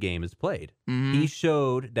way the game is played. Mm-hmm. He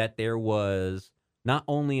showed that there was, not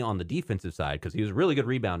only on the defensive side, because he was a really good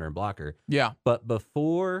rebounder and blocker, Yeah. but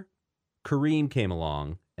before Kareem came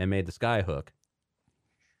along and made the sky hook,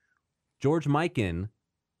 George Mikan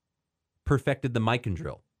perfected the Mikan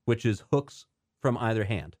drill, which is hooks from either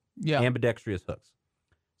hand. Yeah. Ambidextrous hooks.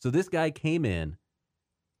 So this guy came in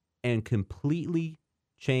and completely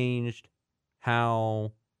changed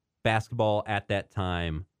how basketball at that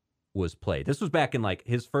time was played. This was back in like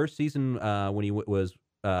his first season when he was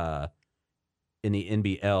in the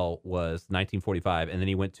NBL was 1945, and then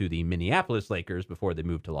he went to the Minneapolis Lakers before they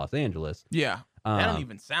moved to Los Angeles. Yeah. That don't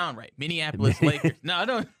even sound right. Minneapolis Lakers. No, I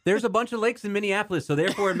don't. There's a bunch of lakes in Minneapolis, so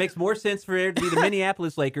therefore it makes more sense for it to be the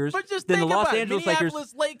Minneapolis Lakers But just than the think Los about it. Angeles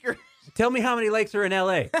Minneapolis Lakers. Tell me how many lakes are in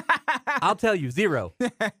L.A. I'll tell you, 0.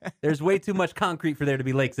 There's way too much concrete for there to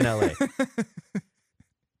be lakes in L.A.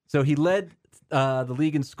 So he led the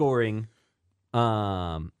league in scoring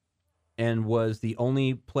and was the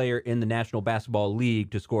only player in the National Basketball League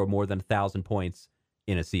to score more than 1,000 points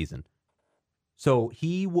in a season. So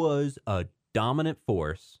he was a dominant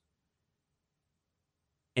force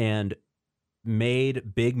and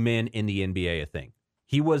made big men in the NBA a thing.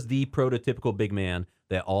 He was the prototypical big man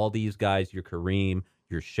that all these guys, your Kareem,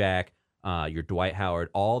 your Shaq, your Dwight Howard,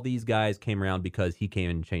 all these guys came around because he came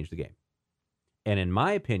in and changed the game. And in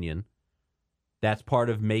my opinion, that's part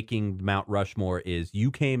of making Mount Rushmore is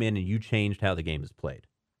you came in and you changed how the game is played.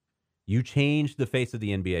 You changed the face of the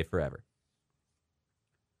NBA forever.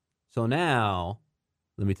 So now,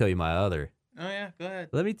 let me tell you my other. Oh, yeah. Go ahead.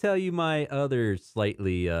 Let me tell you my other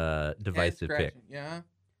slightly divisive pick. Yeah.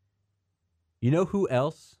 You know who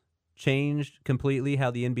else changed completely how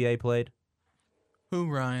the NBA played? Who,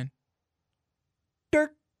 Ryan?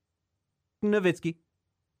 Dirk Nowitzki,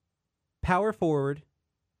 power forward,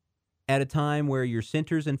 at a time where your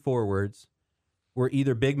centers and forwards were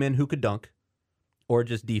either big men who could dunk or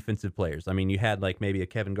just defensive players. I mean, you had like maybe a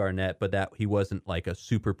Kevin Garnett, but that he wasn't like a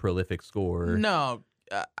super prolific scorer. No,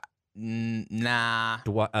 nah.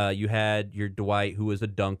 You had your Dwight, who was a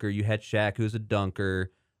dunker. You had Shaq, who was a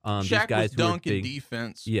dunker. Shaq these guys was dunking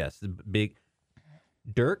defense. Yes, the big.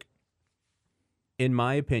 Dirk, in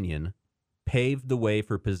my opinion, paved the way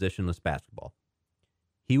for positionless basketball.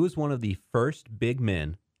 He was one of the first big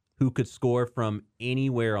men who could score from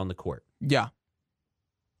anywhere on the court. Yeah.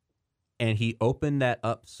 And he opened that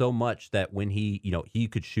up so much that when he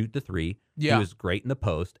could shoot the three, Yeah. he was great in the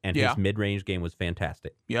post, and his mid-range game was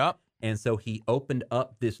fantastic. Yep. And so he opened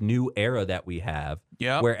up this new era that we have,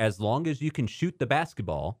 where as long as you can shoot the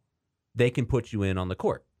basketball, they can put you in on the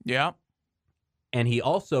court. Yeah. And he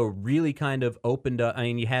also really kind of opened up. I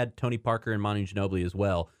mean, you had Tony Parker and Manu Ginobili as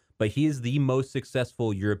well, but he is the most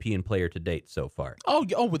successful European player to date so far.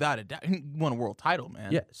 Oh, without a doubt. He won a world title,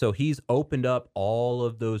 man. Yeah, so he's opened up all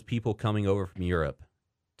of those people coming over from Europe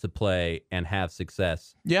to play and have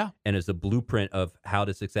success. Yeah. And is a blueprint of how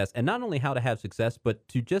to success. And not only how to have success, but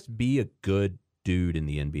to just be a good dude in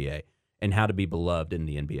the NBA and how to be beloved in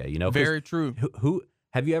the NBA. You know, very true. Who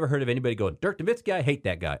have you ever heard of anybody going, Dirk Nowitzki, I hate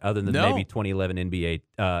that guy, other than maybe 2011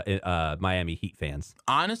 NBA Miami Heat fans?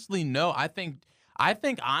 Honestly, no. I think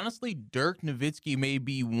honestly, Dirk Nowitzki may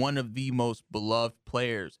be one of the most beloved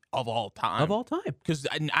players of all time. Of all time. Because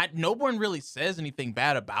no one really says anything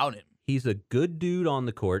bad about him. He's a good dude on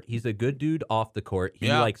the court. He's a good dude off the court.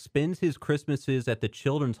 He spends his Christmases at the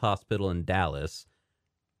Children's Hospital in Dallas,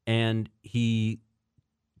 and he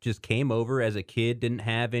just came over as a kid, didn't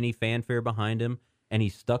have any fanfare behind him, and he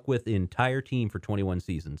stuck with the entire team for 21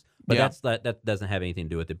 seasons. But that doesn't have anything to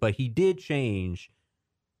do with it. But he did change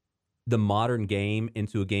the modern game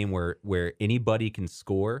into a game where anybody can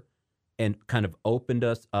score, and kind of opened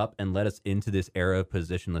us up and led us into this era of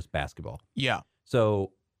positionless basketball. Yeah.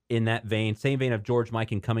 So in that vein, same vein of George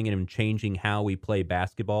Mikan coming in and changing how we play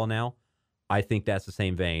basketball now, I think that's the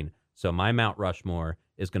same vein. So my Mount Rushmore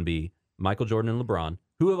is going to be Michael Jordan and LeBron,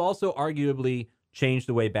 who have also arguably changed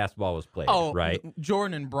the way basketball was played, right?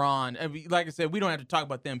 Jordan and Bron. Like I said, we don't have to talk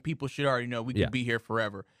about them. People should already know we could be here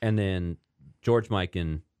forever. And then George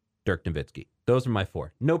Mikan, Dirk Nowitzki. Those are my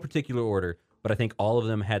four. No particular order, but I think all of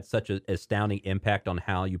them had such an astounding impact on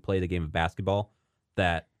how you play the game of basketball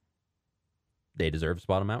that they deserve a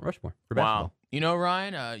spot on Mount Rushmore for basketball. Wow. You know,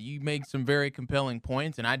 Ryan, you make some very compelling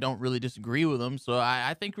points, and I don't really disagree with them, so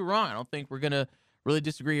I think you're wrong. I don't think we're going to really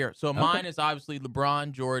disagree here. So mine is obviously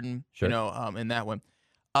LeBron, Jordan, in that one.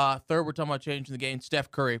 Third, we're talking about changing the game. Steph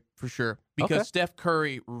Curry, for sure, because Steph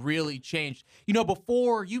Curry really changed. You know,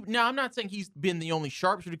 before you – now, I'm not saying he's been the only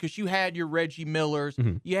sharpshooter, because you had your Reggie Millers,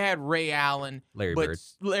 you had Ray Allen.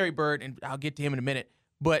 Larry Bird, and I'll get to him in a minute.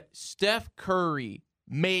 But Steph Curry –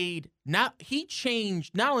 he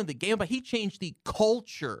changed not only the game, but he changed the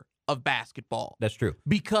culture of basketball. That's true.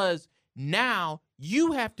 Because now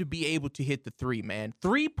you have to be able to hit the three, man.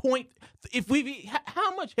 3-point.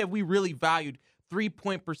 How much have we really valued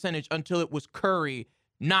 3-point percentage until it was Curry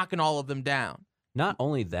knocking all of them down? Not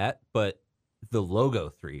only that, but the logo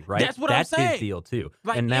three, right? That's what I'm saying. That's his deal too.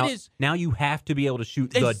 Like, and now you have to be able to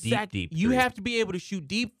shoot the deep three. You have to be able to shoot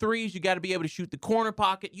deep threes. You got to be able to shoot the corner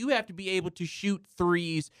pocket. You have to be able to shoot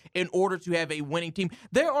threes in order to have a winning team.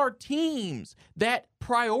 There are teams that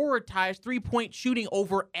prioritize 3-point shooting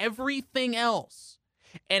over everything else.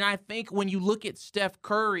 And I think when you look at Steph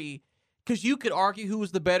Curry, because you could argue who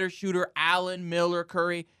was the better shooter, Allen, Miller,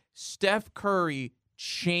 Curry, Steph Curry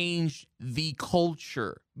changed the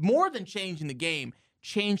culture. More than changing the game,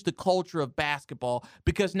 changed the culture of basketball,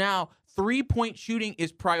 because now 3-point shooting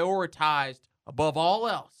is prioritized above all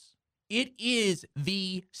else. It is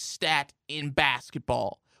the stat in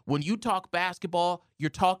basketball. When you talk basketball, you're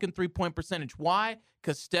talking 3-point percentage. Why?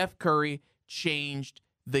 Because Steph Curry changed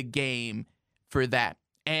the game for that.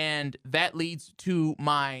 And that leads to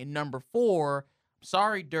my number 4.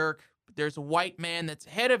 Sorry, Dirk, but there's a white man that's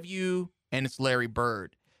ahead of you, and it's Larry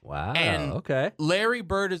Bird. Wow. And okay. Larry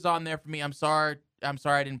Bird is on there for me. I'm sorry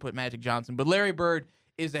I didn't put Magic Johnson, but Larry Bird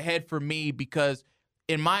is ahead for me because,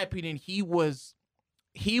 in my opinion, he was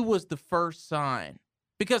the first sign.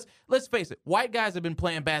 Because let's face it, white guys have been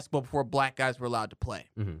playing basketball before black guys were allowed to play.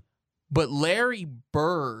 Mm-hmm. But Larry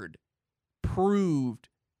Bird proved,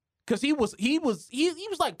 because he was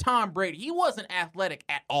like Tom Brady. He wasn't athletic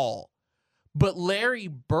at all. But Larry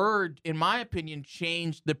Bird, in my opinion,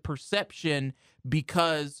 changed the perception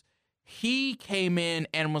because he came in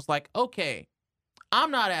and was like, okay,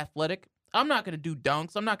 I'm not athletic. I'm not going to do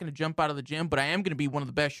dunks. I'm not going to jump out of the gym, but I am going to be one of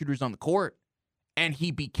the best shooters on the court. And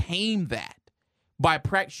he became that by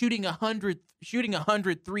shooting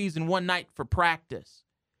 100 threes in one night for practice.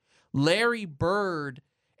 Larry Bird,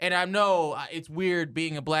 and I know it's weird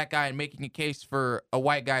being a black guy and making a case for a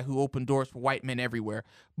white guy who opened doors for white men everywhere.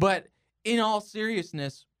 But in all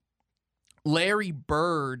seriousness, Larry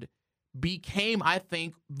Bird became, I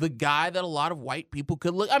think, the guy that a lot of white people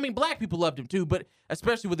could look. I mean, black people loved him too, but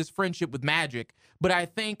especially with his friendship with Magic. But I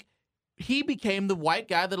think he became the white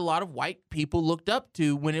guy that a lot of white people looked up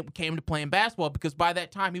to when it came to playing basketball, because by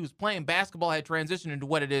that time he was playing, basketball had transitioned into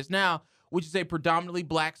what it is now, which is a predominantly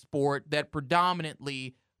black sport that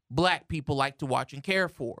predominantly black people like to watch and care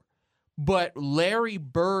for. But Larry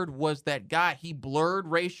Bird was that guy. He blurred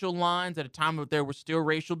racial lines at a time when there was still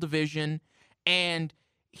racial division, and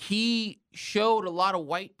he showed a lot of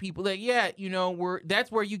white people that, yeah, you know,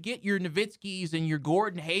 that's where you get your Nowitzkis and your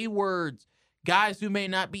Gordon Haywards, guys who may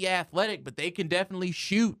not be athletic, but they can definitely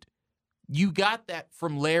shoot. You got that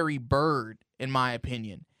from Larry Bird, in my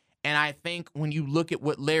opinion. And I think when you look at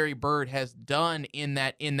what Larry Bird has done in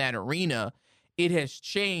that arena, it has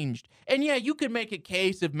changed. And yeah, you could make a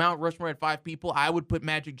case if Mount Rushmore had 5 people, I would put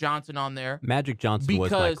Magic Johnson on there. Magic Johnson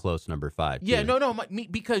was my close number 5. Yeah, too.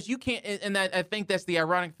 Because you can't, and I think that's the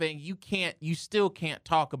ironic thing. You still can't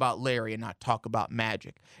talk about Larry and not talk about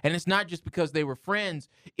Magic. And it's not just because they were friends.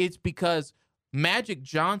 It's because Magic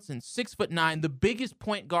Johnson, 6'9", the biggest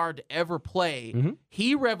point guard to ever play,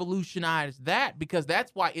 he revolutionized that, because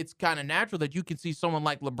that's why it's kind of natural that you can see someone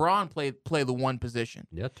like LeBron play the one position.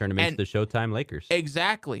 Yeah, turn him into the Showtime Lakers.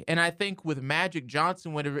 Exactly. And I think with Magic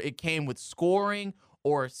Johnson, whenever it came with scoring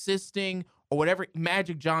or assisting or whatever,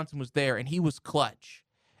 Magic Johnson was there and he was clutch.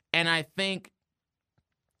 And I think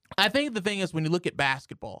the thing is, when you look at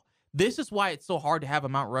basketball, this is why it's so hard to have a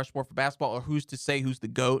Mount Rushmore for basketball, or who's to say who's the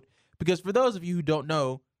GOAT. Because for those of you who don't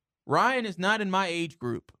know, Ryan is not in my age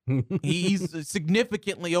group. He's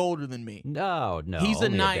significantly older than me. No. He's a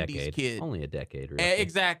 90s kid. Only a decade, really.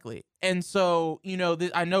 Exactly. And so, you know,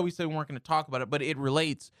 I know we said we weren't going to talk about it, but it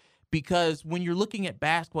relates, because when you're looking at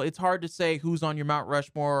basketball, it's hard to say who's on your Mount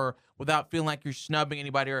Rushmore without feeling like you're snubbing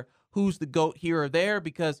anybody, or who's the GOAT here or there,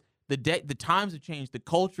 because the times have changed. The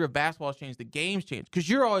culture of basketball has changed. The game's changed. Because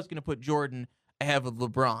you're always going to put Jordan ahead of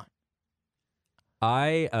LeBron.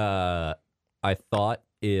 I thought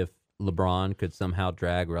if LeBron could somehow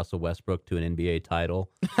drag Russell Westbrook to an NBA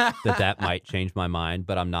title, that might change my mind,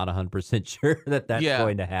 but I'm not 100% sure that's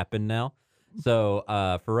going to happen now. So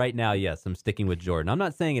for right now, yes, I'm sticking with Jordan. I'm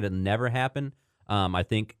not saying it'll never happen. I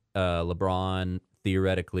think LeBron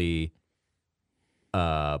theoretically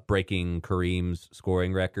breaking Kareem's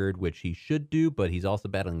scoring record, which he should do, but he's also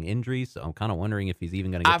battling injuries, so I'm kind of wondering if he's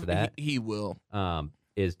even going to get to that. He will.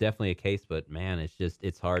 Is definitely a case, but man,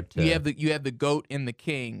 it's hard to. You have the GOAT and the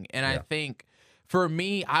king, and I think for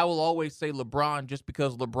me, I will always say LeBron, just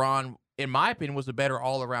because LeBron, in my opinion, was a better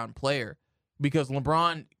all-around player. Because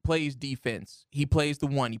LeBron plays defense, he plays the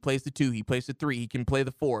 1, he plays the 2, he plays the 3, he can play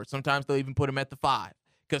the 4. Sometimes they'll even put him at the 5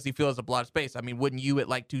 because he fills up a lot of space. I mean, wouldn't you at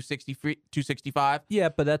like 265? Yeah,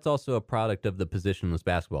 but that's also a product of the positionless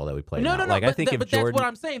basketball that we play. No. Like, I think if Jordan, that's what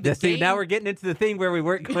I'm saying. Now we're getting into the thing where we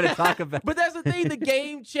weren't going to talk about. But that's the thing. The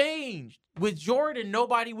game changed. With Jordan,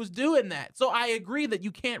 nobody was doing that. So I agree that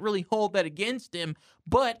you can't really hold that against him,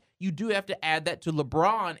 but you do have to add that to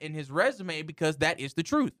LeBron in his resume, because that is the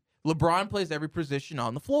truth. LeBron plays every position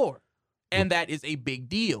on the floor, and that is a big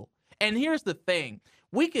deal. And here's the thing.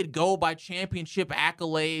 We could go by championship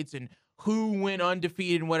accolades and who went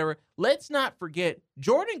undefeated and whatever. Let's not forget,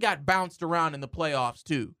 Jordan got bounced around in the playoffs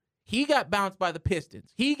too. He got bounced by the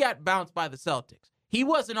Pistons. He got bounced by the Celtics. He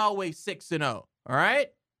wasn't always 6-0, all right?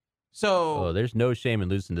 So there's no shame in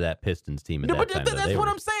losing to that Pistons team at that time. That's what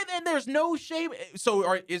I'm saying. And there's no shame.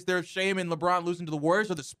 So is there shame in LeBron losing to the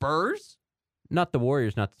Warriors or the Spurs? Not the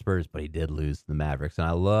Warriors, not the Spurs, but he did lose to the Mavericks, and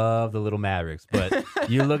I love the little Mavericks. But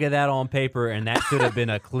you look at that on paper, and that should have been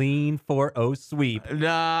a clean 4-0 sweep.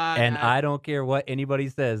 I don't care what anybody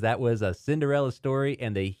says. That was a Cinderella story,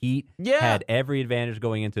 and the Heat had every advantage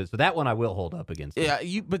going into it. So that one I will hold up against them.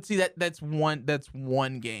 Yeah, but see, that's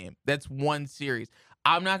one game. That's one series.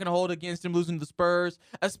 I'm not going to hold against him losing to the Spurs,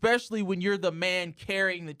 especially when you're the man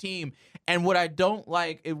carrying the team. And what I don't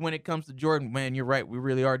like when it comes to Jordan, man, you're right, we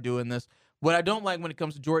really are doing this. What I don't like when it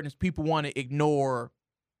comes to Jordan is people want to ignore.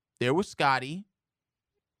 There was Scottie.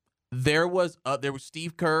 There was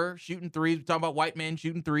Steve Kerr shooting threes. We're talking about white men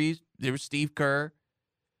shooting threes. There was Steve Kerr.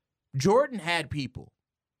 Jordan had people.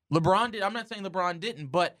 LeBron did. I'm not saying LeBron didn't,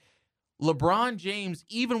 but LeBron James,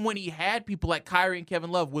 even when he had people like Kyrie and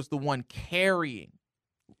Kevin Love, was the one carrying.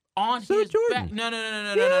 on So his Jordan. back.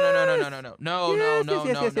 No.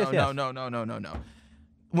 Yes. No.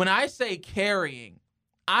 When I say carrying,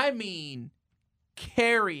 I mean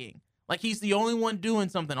carrying. Like he's the only one doing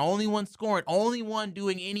something, only one scoring, only one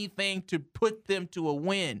doing anything to put them to a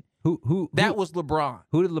win. That was LeBron.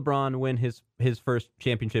 Who did LeBron win his first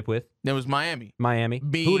championship with? That was Miami.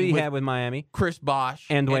 Who did he have with Miami? Chris Bosh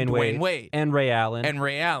And Dwayne Wade. And Ray Allen. And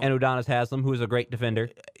Udonis Haslem, who is a great defender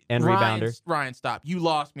and rebounder. Ryan, stop. You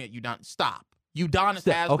lost me at Udonis. Stop. Udonis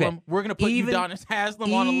Haslem. Okay. We're going to put Udonis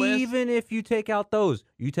Haslem on a list. Even if you take out those,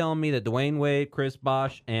 you telling me that Dwayne Wade, Chris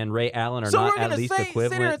Bosh, and Ray Allen are so not we're at least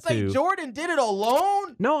equivalent sit here and say to... Jordan did it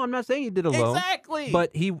alone? No, I'm not saying he did it alone. Exactly.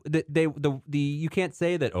 But you can't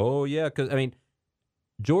say that, oh, yeah, because, I mean,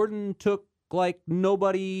 Jordan took, like,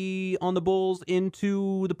 nobody on the Bulls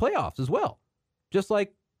into the playoffs as well. Just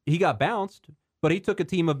like he got bounced, but he took a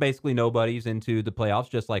team of basically nobodies into the playoffs,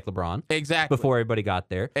 just like LeBron. Exactly. Before everybody got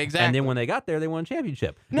there. Exactly. And then when they got there, they won a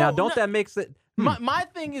championship. That makes it... My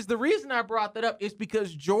thing is, the reason I brought that up is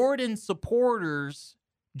because Jordan supporters,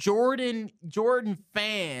 Jordan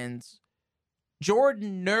fans,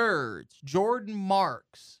 Jordan nerds, Jordan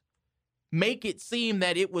marks make it seem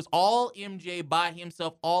that it was all MJ by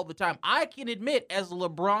himself all the time. I can admit as a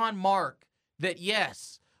LeBron mark that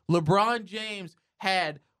yes, LeBron James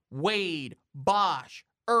had Wade, Bosh,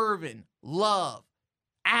 Irvin, Love,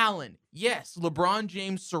 Allen. Yes, LeBron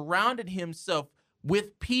James surrounded himself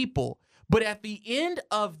with people. But at the end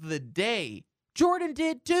of the day, Jordan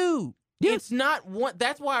did too. Yes. It's not one.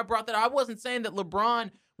 That's why I brought that. I wasn't saying that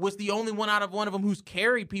LeBron was the only one out of one of them who's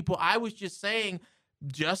carried people. I was just saying,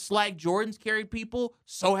 just like Jordan's carried people,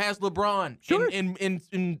 so has LeBron. Sure.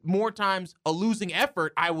 In more times a losing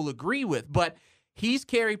effort, I will agree with. But he's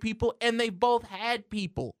carried people, and they both had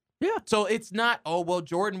people. Yeah. So it's not, oh, well,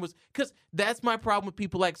 Jordan was, because that's my problem with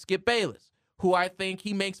people like Skip Bayless, who I think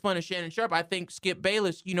he makes fun of Shannon Sharpe. I think Skip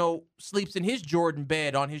Bayless, sleeps in his Jordan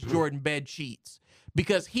bed on his Jordan bed sheets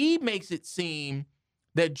because he makes it seem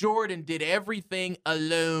that Jordan did everything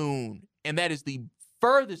alone. And that is the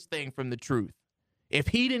furthest thing from the truth. If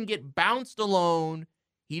he didn't get bounced alone,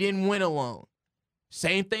 he didn't win alone.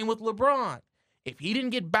 Same thing with LeBron. If he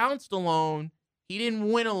didn't get bounced alone, he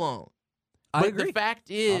didn't win alone. I But agree. the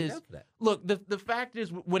fact is, look, the fact is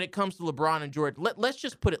when it comes to LeBron and Jordan, let's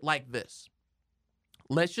just put it like this.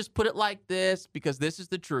 Let's just put it like this because this is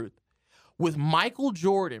the truth. With Michael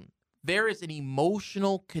Jordan, there is an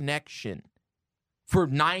emotional connection for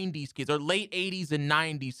 90s kids or late 80s and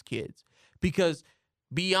 90s kids because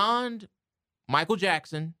beyond Michael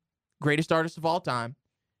Jackson, greatest artist of all time,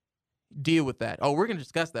 deal with that. Oh, we're going to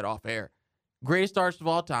discuss that off air. Greatest artist of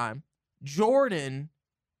all time, Jordan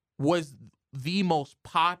was the most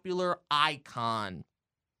popular icon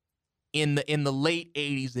in the late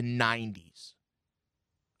 80s and 90s.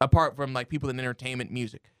 Apart from like people in entertainment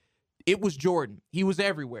music. It was Jordan. He was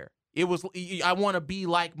everywhere. It was, I want to be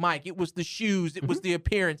like Mike. It was the shoes. It was the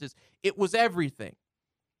appearances. It was everything.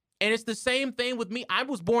 And it's the same thing with me. I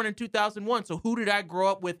was born in 2001. So who did I grow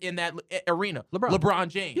up with in that arena? LeBron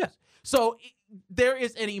James. Yes. So there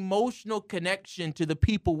is an emotional connection to the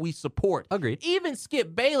people we support. Agreed. Even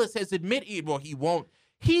Skip Bayless has admitted, well, he won't.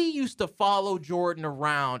 He used to follow Jordan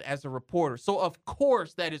around as a reporter. So of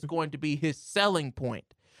course that is going to be his selling point.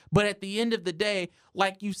 But at the end of the day,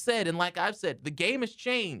 like you said, and like I've said, the game has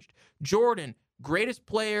changed. Jordan, greatest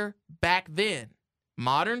player back then.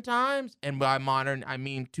 Modern times, and by modern, I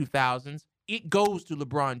mean 2000s, it goes to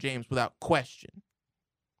LeBron James without question.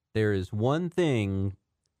 There is one thing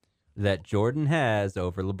that Jordan has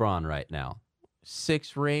over LeBron right now.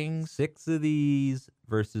 6 rings. 6 of these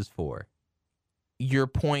versus 4. Your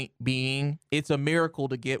point being, it's a miracle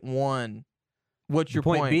to get one. What's your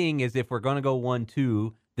point? Point being is if we're going to go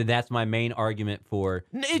 1-2, then that's my main argument for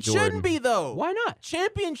It Jordan. shouldn't be, though. Why not?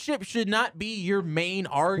 Championship should not be your main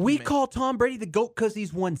argument. We call Tom Brady the GOAT because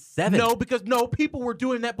he's won 7. No, because people were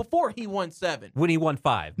doing that before he won 7. When he won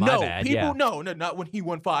 5. My bad. No, not when he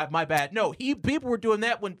won 5. My bad. No, people were doing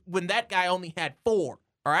that when that guy only had 4.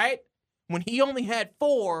 All right? When he only had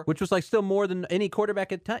 4. Which was like still more than any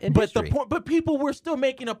quarterback in but history. But people were still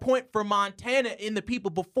making a point for Montana in the people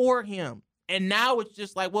before him. And now it's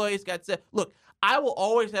just like, well, he's got 7. Look, I will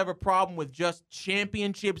always have a problem with just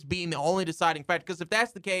championships being the only deciding factor. Because if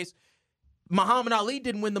that's the case, Muhammad Ali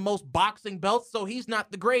didn't win the most boxing belts, so he's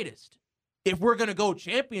not the greatest. If we're going to go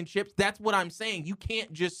championships, that's what I'm saying. You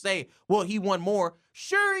can't just say, well, he won more.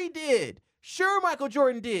 Sure he did. Sure Michael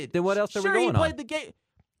Jordan did. Then what else are we going on? Sure he played the game.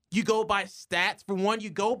 You go by stats. For one, you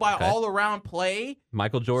go by all-around play.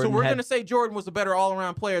 Michael Jordan. So we're going to say Jordan was a better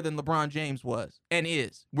all-around player than LeBron James was and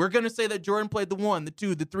is. We're going to say that Jordan played the 1, the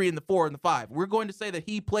 2, the 3, and the 4, and the 5. We're going to say that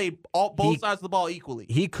he played both sides of the ball equally.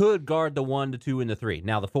 He could guard the 1, the 2, and the 3.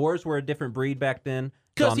 Now, the 4s were a different breed back then.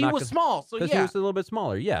 Because he was small. So, Because he was a little bit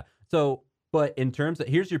smaller, yeah. So, but in terms of,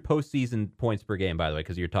 here's your postseason points per game, by the way,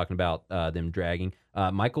 because you're talking about them dragging.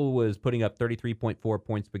 Michael was putting up 33.4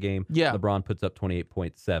 points per game. Yeah. LeBron puts up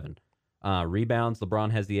 28.7. Rebounds,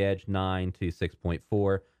 LeBron has the edge, 9 to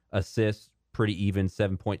 6.4. Assists, pretty even,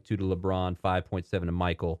 7.2 to LeBron, 5.7 to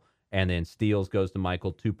Michael. And then steals goes to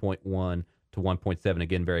Michael, 2.1 to 1.7.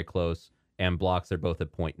 Again, very close. And blocks, they're both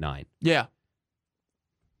at 0.9. Yeah.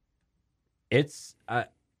 It's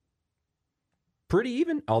pretty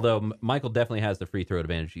even, although Michael definitely has the free throw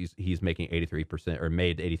advantage. He's making 83% or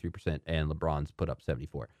made 83%, and LeBron's put up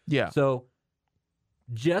 74. Yeah. So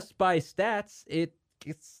just by stats, it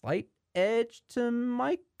gets slight edge to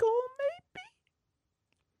Michael, maybe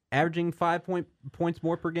averaging 5 points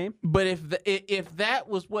more per game. But if that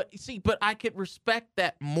was what but I could respect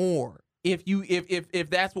that more. If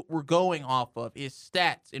that's what we're going off of is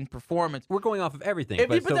stats and performance. We're going off of everything.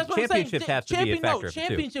 But so that's what championships have to be a factor.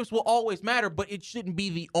 Championships will always matter, but it shouldn't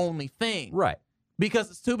be the only thing. Right.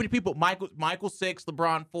 Because it's too many people. Michael 6,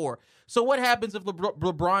 LeBron 4. So what happens if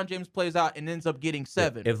LeBron James plays out and ends up getting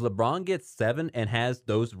 7? If LeBron gets 7 and has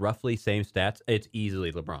those roughly same stats, it's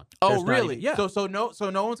easily LeBron. Oh, really? Yeah. So no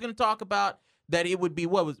one's going to talk about that. It would be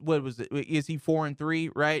what was it? Is he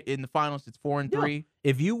 4-3? Right in the finals, it's 4-3. Yeah.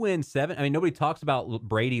 If you win 7, I mean, nobody talks about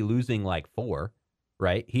Brady losing like 4,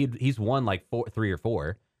 right? He's won like 3 or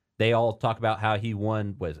 4. They all talk about how he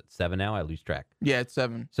won. What is it, 7 now? I lose track. Yeah, it's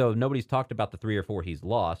 7. So nobody's talked about the 3 or 4 he's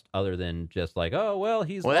lost, other than just like, oh well,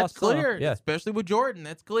 he's lost. That's clear. Yeah, Especially with Jordan,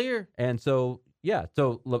 that's clear. And so yeah,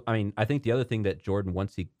 so look, I mean, I think the other thing that Jordan,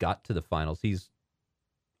 once he got to the finals, he's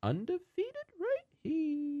undefeated, right?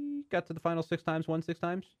 He got to the finals 6 times, won 6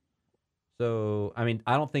 times. So I mean,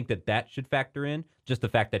 I don't think that should factor in. Just the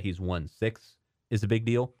fact that he's won 6 is a big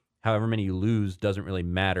deal. However many you lose doesn't really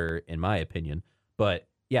matter, in my opinion. But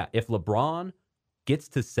yeah, if LeBron gets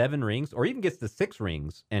to 7 rings or even gets to 6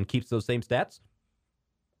 rings and keeps those same stats,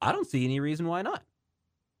 I don't see any reason why not.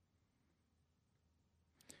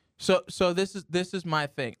 So this is my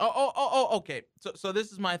thing. Okay. So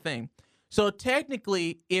this is my thing. So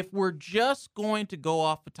technically, if we're just going to go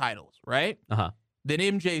off of titles, right? Then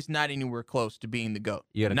MJ's not anywhere close to being the GOAT.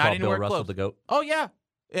 You got to call Bill Russell the GOAT? Oh yeah,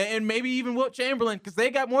 and maybe even Wilt Chamberlain, because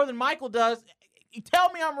they got more than Michael does.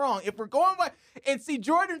 Tell me I'm wrong. If we're going by, and see,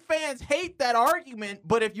 Jordan fans hate that argument,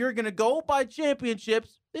 but if you're going to go by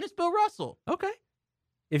championships, then it's Bill Russell. Okay.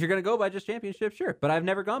 If you're going to go by just championships, sure. But I've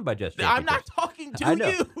never gone by just championships. I'm not talking to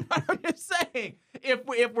you. I'm just saying,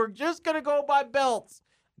 if we're just going to go by belts,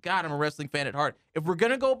 God, I'm a wrestling fan at heart. If we're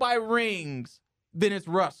going to go by rings, then it's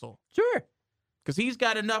Russell. Sure. Because he's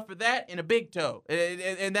got enough of that and a big toe,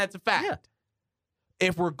 and that's a fact. Yeah.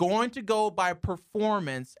 If we're going to go by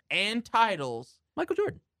performance and titles, Michael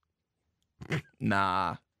Jordan.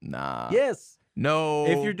 Nah. Yes. No.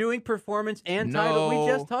 If you're doing performance and title, we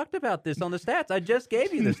just talked about this on the stats. I just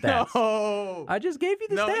gave you the stats. No. I just gave you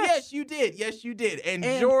the stats. Yes, you did. And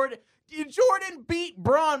Jordan beat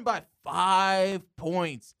Bron by 5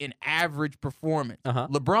 points in average performance.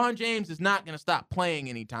 LeBron James is not going to stop playing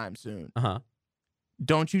anytime soon.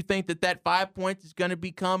 Don't you think that 5 points is going to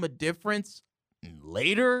become a difference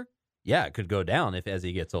later? Yeah, it could go down as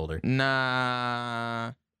he gets older.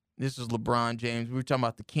 Nah. This is LeBron James. We're talking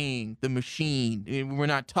about the king, the machine. We're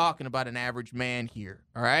not talking about an average man here,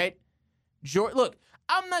 all right? Look,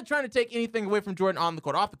 I'm not trying to take anything away from Jordan on the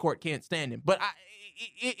court. Off the court, can't stand him. But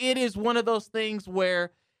it is one of those things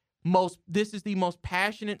where this is the most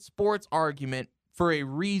passionate sports argument for a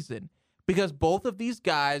reason. Because both of these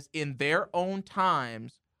guys, in their own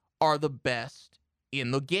times, are the best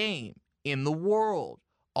in the game, in the world,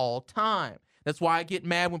 all time. That's why I get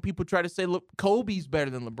mad when people try to say, look, Kobe's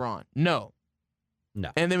better than LeBron. No.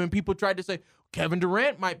 And then when people try to say, Kevin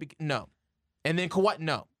Durant might be, no. And then Kawhi,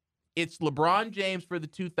 no. It's LeBron James for the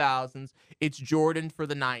 2000s. It's Jordan for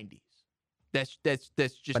the 90s. That's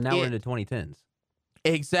just But now we're in the 2010s.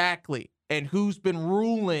 Exactly. And who's been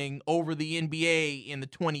ruling over the NBA in the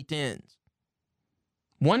 2010s?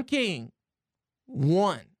 One king,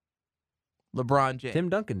 one LeBron James. Tim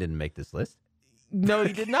Duncan didn't make this list. No,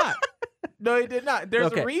 he did not.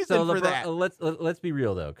 There's a reason for that. Let's be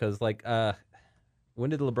real though, because when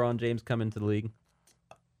did LeBron James come into the league?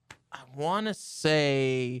 I want to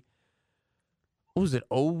say, what was it?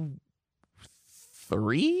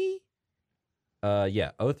 03?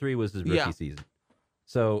 Yeah, 03 was his rookie season.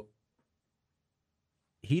 So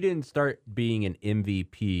he didn't start being an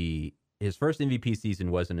MVP. His first MVP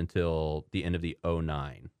season wasn't until the end of the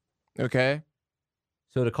 09. Okay.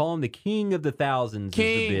 So to call him the king of the thousands is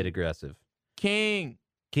a bit aggressive. King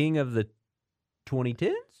of the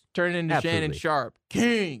 2010s? Turn into Shannon Sharp.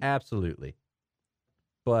 King. Absolutely.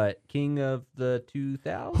 But king of the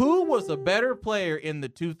 2000s? Who was a better player in the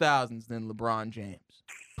 2000s than LeBron James?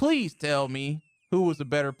 Please tell me who was a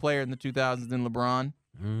better player in the 2000s than LeBron.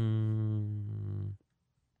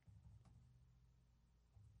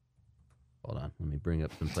 Hold on. Let me bring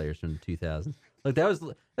up some players from the 2000s. Look, that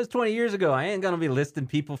was 20 years ago. I ain't going to be listing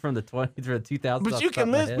people from the 20s or the 2000s. But you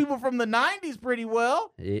can list people from the 90s pretty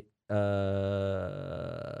well.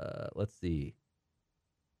 Let's see.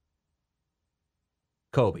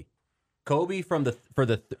 Kobe for the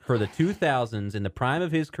 2000s in the prime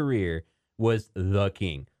of his career was the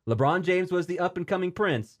king. LeBron James was the up and coming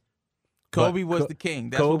prince. Kobe was the king.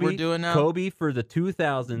 That's what we're doing now. Kobe for the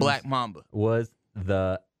 2000s, Black Mamba, was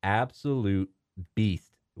the absolute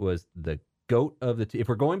beast. Was the GOAT of the. If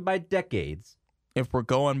we're going by decades. If we're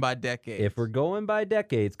going by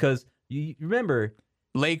decades, because you remember.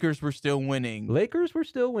 Lakers were still winning,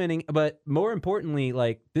 but more importantly,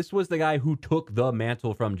 like, this was the guy who took the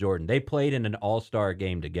mantle from Jordan. They played in an all-star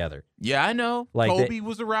game together. Yeah, I know. Like Kobe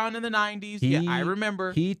was around in the 90s. I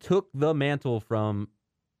remember. He took the mantle from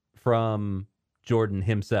Jordan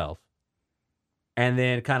himself, and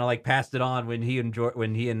then kind of like passed it on when he and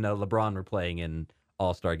LeBron were playing in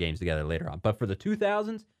all-star games together later on. But for the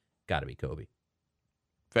 2000s, got to be Kobe.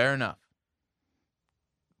 Fair enough.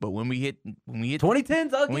 But when we hit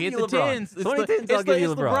 2010s, I'll give you LeBron. It's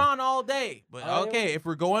LeBron all day. But okay, if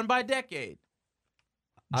we're going by decade,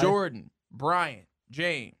 Jordan, Bryant,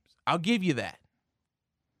 James, I'll give you that.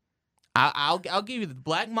 I'll give you the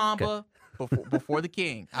Black Mamba before the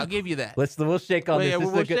King. I'll give you that. We'll shake on this.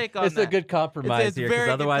 It's a good compromise it's here, because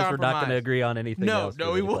otherwise we're not going to agree on anything else.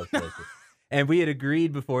 No, we won't. And we had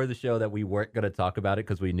agreed before the show that we weren't going to talk about it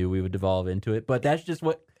because we knew we would devolve into it. But that's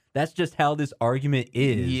just how this argument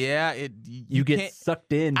is. Yeah, you get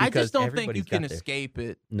sucked in. Because I just don't think you can escape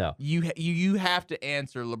it. No, you have to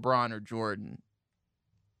answer LeBron or Jordan.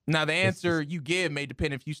 Now the answer you give may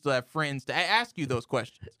depend if you still have friends to ask you those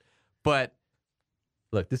questions. But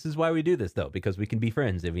look, this is why we do this, though, because we can be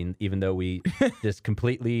friends even though we just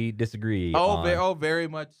completely disagree. Very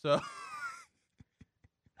much so.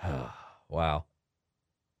 Wow.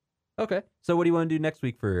 Okay, so what do you want to do next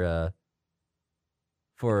week for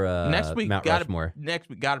next week? Mount Rushmore? Next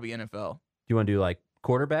week got to be NFL. Do you want to do like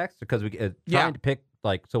quarterbacks? Because we trying to pick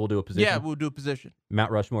so we'll do a position. Yeah, we'll do a position. Mount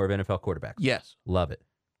Rushmore of NFL quarterbacks. Yes, love it.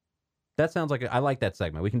 That sounds like I like that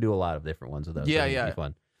segment. We can do a lot of different ones of those. Yeah, It'll be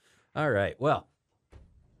fun. All right. Well,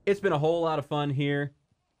 it's been a whole lot of fun here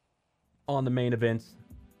on the main events.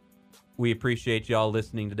 We appreciate y'all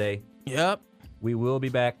listening today. Yep. We will be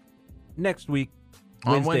back next week.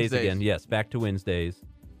 Wednesdays again. Yes, back to Wednesdays.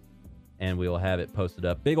 And we will have it posted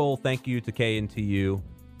up. Big old thank you to K and to you,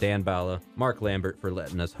 Dan Bala, Mark Lambert, for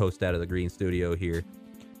letting us host out of the Green Studio here.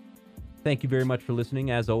 Thank you very much for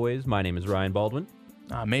listening. As always, my name is Ryan Baldwin.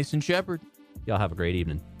 Mason Shepard. Y'all have a great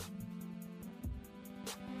evening.